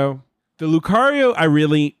Lucario. The Lucario I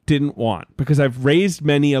really didn't want because I've raised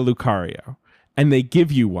many a Lucario, and they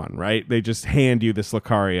give you one, right? They just hand you this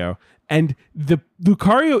Lucario. And the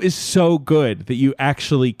Lucario is so good that you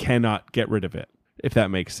actually cannot get rid of it, if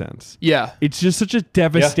that makes sense. Yeah. It's just such a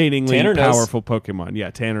devastatingly Tanner knows. powerful Pokemon.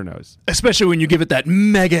 Yeah, Tanner knows. Especially when you give it that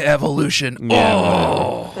mega evolution.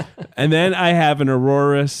 Yeah, And then I have an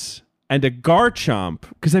Aurorus and a Garchomp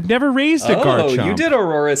because I've never raised a Garchomp. you did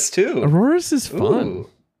Aurorus too. Aurorus is fun. Ooh.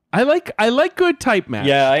 I like good type match.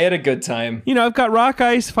 Yeah, I had a good time. You know, I've got Rock,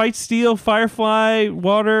 Ice, Fight, Steel, Firefly,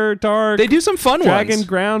 Water, Dark. They do some fun Dragon, ones.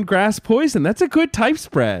 Ground, Grass, Poison. That's a good type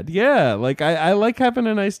spread. Yeah, like I like having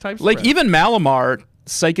a nice type spread. Like even Malamar,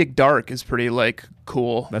 Psychic Dark is pretty like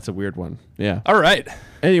cool. That's a weird one. Yeah. All right.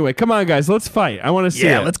 Anyway, come on, guys. Let's fight. I want to see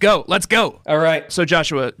Yeah, it. let's go. Let's go. All right. So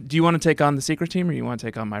Joshua, do you want to take on the secret team or you want to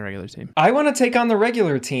take on my regular team? I want to take on the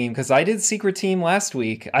regular team because I did Secret Team last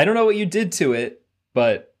week. I don't know what you did to it,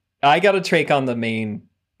 but I got to take on the main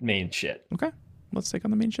shit. Okay. Let's take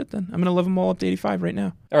on the main shit then. I'm going to level them all up to 85 right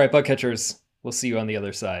now. All right, bug catchers. We'll see you on the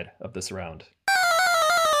other side of this round.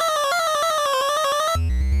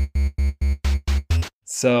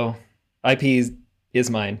 So, IP is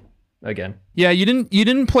mine again. Yeah, you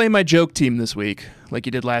didn't play my joke team this week like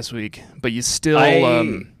you did last week, but you still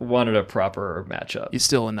I wanted a proper matchup. you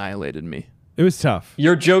still annihilated me. It was tough.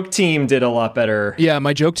 Your joke team did a lot better. Yeah,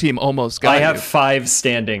 my joke team almost got I have you. 5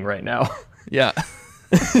 standing right now. Yeah.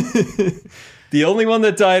 The only one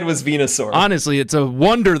that died was Venusaur. Honestly, it's a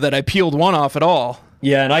wonder that I peeled one off at all.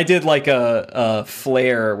 Yeah, and I did like a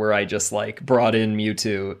flare where I just like brought in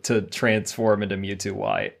Mewtwo to transform into Mewtwo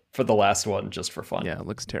Y for the last one just for fun. Yeah, it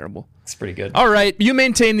looks terrible. It's pretty good. All right, you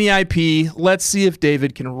maintain the IP. Let's see if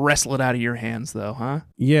David can wrestle it out of your hands, though, huh?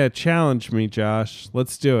 Yeah, challenge me, Josh.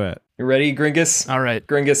 Let's do it. You ready, Gringus? All right.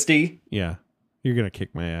 Gringus D? Yeah. You're going to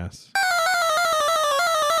kick my ass.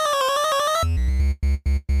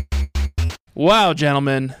 Wow,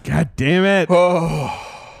 gentlemen. God damn it. Oh,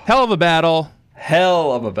 Hell of a battle.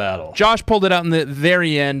 hell of a battle. Josh pulled it out in the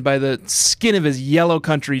very end by the skin of his yellow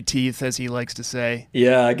country teeth, as he likes to say.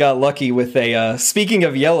 Yeah, I got lucky with a, speaking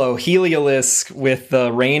of yellow, Heliolisk with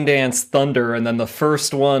the Rain Dance Thunder, and then the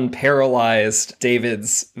first one paralyzed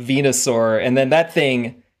David's Venusaur, and then that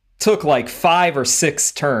thing took like 5 or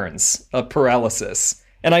 6 turns of paralysis.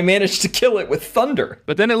 and I managed to kill it with thunder.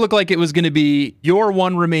 But then it looked like it was going to be your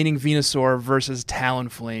one remaining Venusaur versus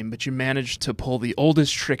Talonflame, but you managed to pull the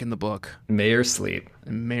oldest trick in the book. Mayor Sleep.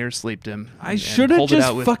 And Mayor sleeped him. I should have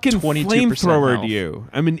just fucking flamethrowered you.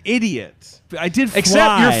 I'm an idiot. I did fly.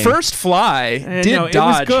 Except your first fly did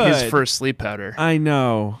dodge his first sleep powder. I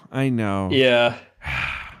know. Yeah.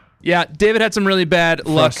 Yeah, David had some really bad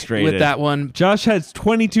luck with that one. Josh has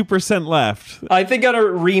 22% left. I think on a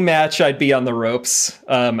rematch, I'd be on the ropes.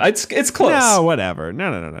 It's close. No, whatever.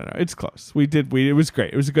 No. It's close. It was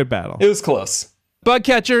great. It was a good battle. It was close. Bug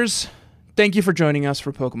catchers, thank you for joining us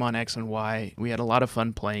for Pokemon X and Y. We had a lot of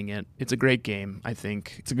fun playing it. It's a great game, I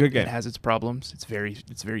think. It's a good game. It has its problems. It's very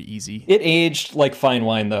easy. It aged like fine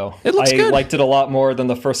wine, though. It looks good. I liked it a lot more than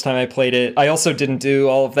the first time I played it. I also didn't do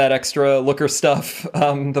all of that extra looker stuff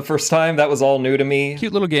the first time. That was all new to me.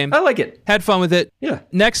 Cute little game. I like it. Had fun with it. Yeah.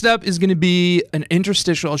 Next up is going to be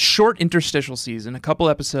a short interstitial season, a couple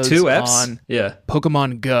episodes 2 eps? on Yeah.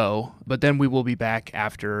 Pokemon Go, but then we will be back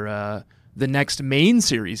after the next main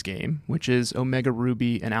series game, which is Omega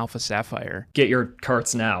Ruby and Alpha Sapphire. Get your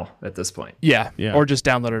carts now at this point. Yeah. Or just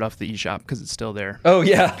download it off the eShop because it's still there. Oh,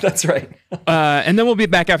 yeah, that's right. And then we'll be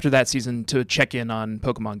back after that season to check in on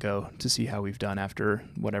Pokemon Go to see how we've done after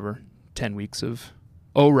 10 weeks of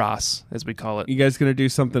ORAS, as we call it. You guys going to do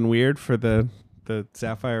something weird for the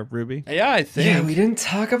Sapphire Ruby? Yeah, I think. Yeah, we didn't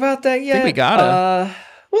talk about that yet. I think we gotta.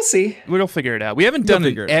 We'll see. We'll figure it out. We haven't done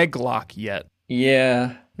an egg lock yet.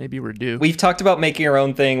 Yeah. Maybe we're due. We've talked about making our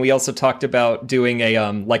own thing. We also talked about doing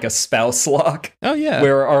a spouse lock. Oh yeah.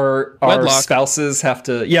 Where our wedlock. Spouses have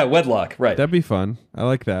to wedlock, right. That'd be fun. I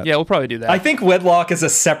like that. Yeah, we'll probably do that. I think wedlock is a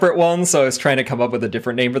separate one, so I was trying to come up with a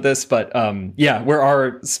different name for this, but where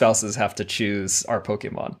our spouses have to choose our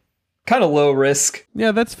Pokemon. Kind of low risk.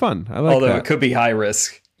 Yeah, that's fun. I like that. Although it could be high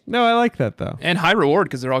risk. No, I like that though. And high reward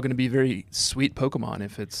because they're all going to be very sweet Pokemon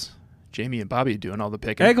if it's Jamie and Bobby doing all the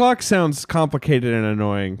picking. Egglock sounds complicated and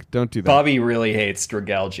annoying. Don't do that. Bobby really hates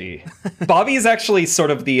Dragalge. Bobby is actually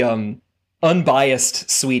sort of the unbiased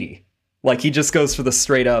sweetie. Like, he just goes for the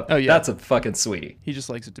straight up, that's a fucking sweetie. He just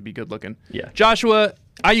likes it to be good looking. Yeah. Joshua,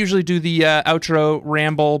 I usually do the outro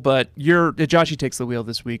ramble, but Joshy takes the wheel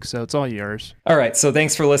this week, so it's all yours. All right, so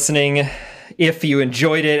thanks for listening. If you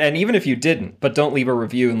enjoyed it, and even if you didn't, but don't leave a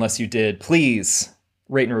review unless you did, please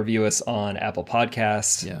rate and review us on Apple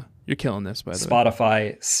Podcasts. Yeah. You're killing this, by the way.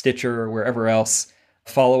 Spotify, Stitcher, wherever else.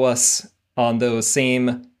 Follow us on those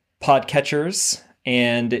same podcatchers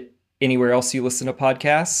and anywhere else you listen to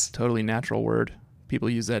podcasts. Totally natural word.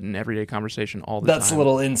 People use that in everyday conversation all the time. That's a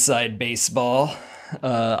little inside baseball.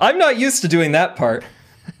 I'm not used to doing that part.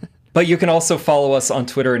 But you can also follow us on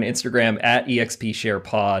Twitter and Instagram at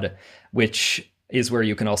EXPSharePod, which is where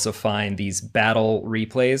you can also find these battle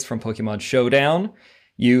replays from Pokemon Showdown.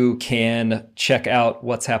 You can check out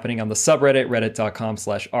what's happening on the subreddit,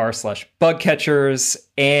 reddit.com/r/bugcatchers,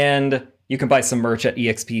 and you can buy some merch at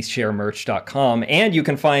expsharemerch.com, and you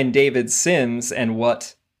can find David Sims and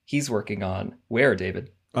what he's working on. Where,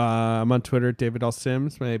 David? I'm on Twitter, David L.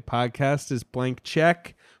 Sims. My podcast is Blank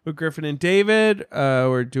Check with Griffin and David.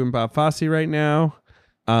 We're doing Bob Fosse right now.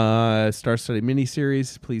 Star Study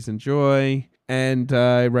miniseries, please enjoy. And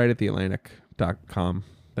I write at theatlantic.com.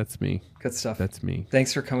 That's me. Good stuff. That's me.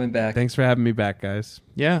 Thanks for coming back. Thanks for having me back, guys.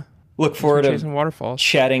 Yeah. Look forward to waterfalls.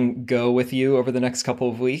 Chatting Go with you over the next couple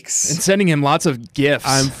of weeks. And sending him lots of gifts.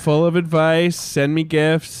 I'm full of advice. Send me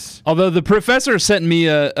gifts. Although the professor sent me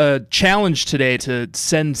a challenge today to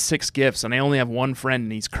send 6 gifts, and I only have one friend,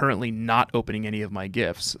 and he's currently not opening any of my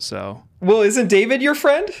gifts. So. Well, isn't David your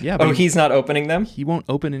friend? Yeah. But he's not opening them? He won't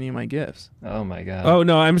open any of my gifts. Oh, my God. Oh,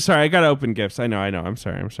 no, I'm sorry. I got to open gifts. I know. I'm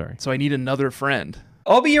sorry. So I need another friend.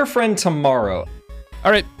 I'll be your friend tomorrow.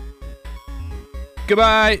 All right.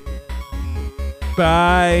 Goodbye.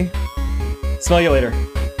 Bye. Smell you later.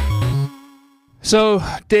 So,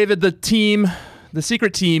 David, the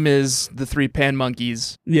secret team is the 3 pan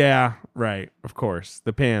monkeys. Yeah, right. Of course.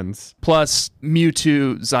 The pans. Plus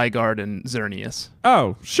Mewtwo, Zygarde, and Xerneas.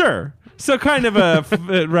 Oh, sure. So kind of a,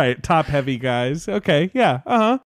 right, top-heavy guys. Okay, yeah, uh-huh.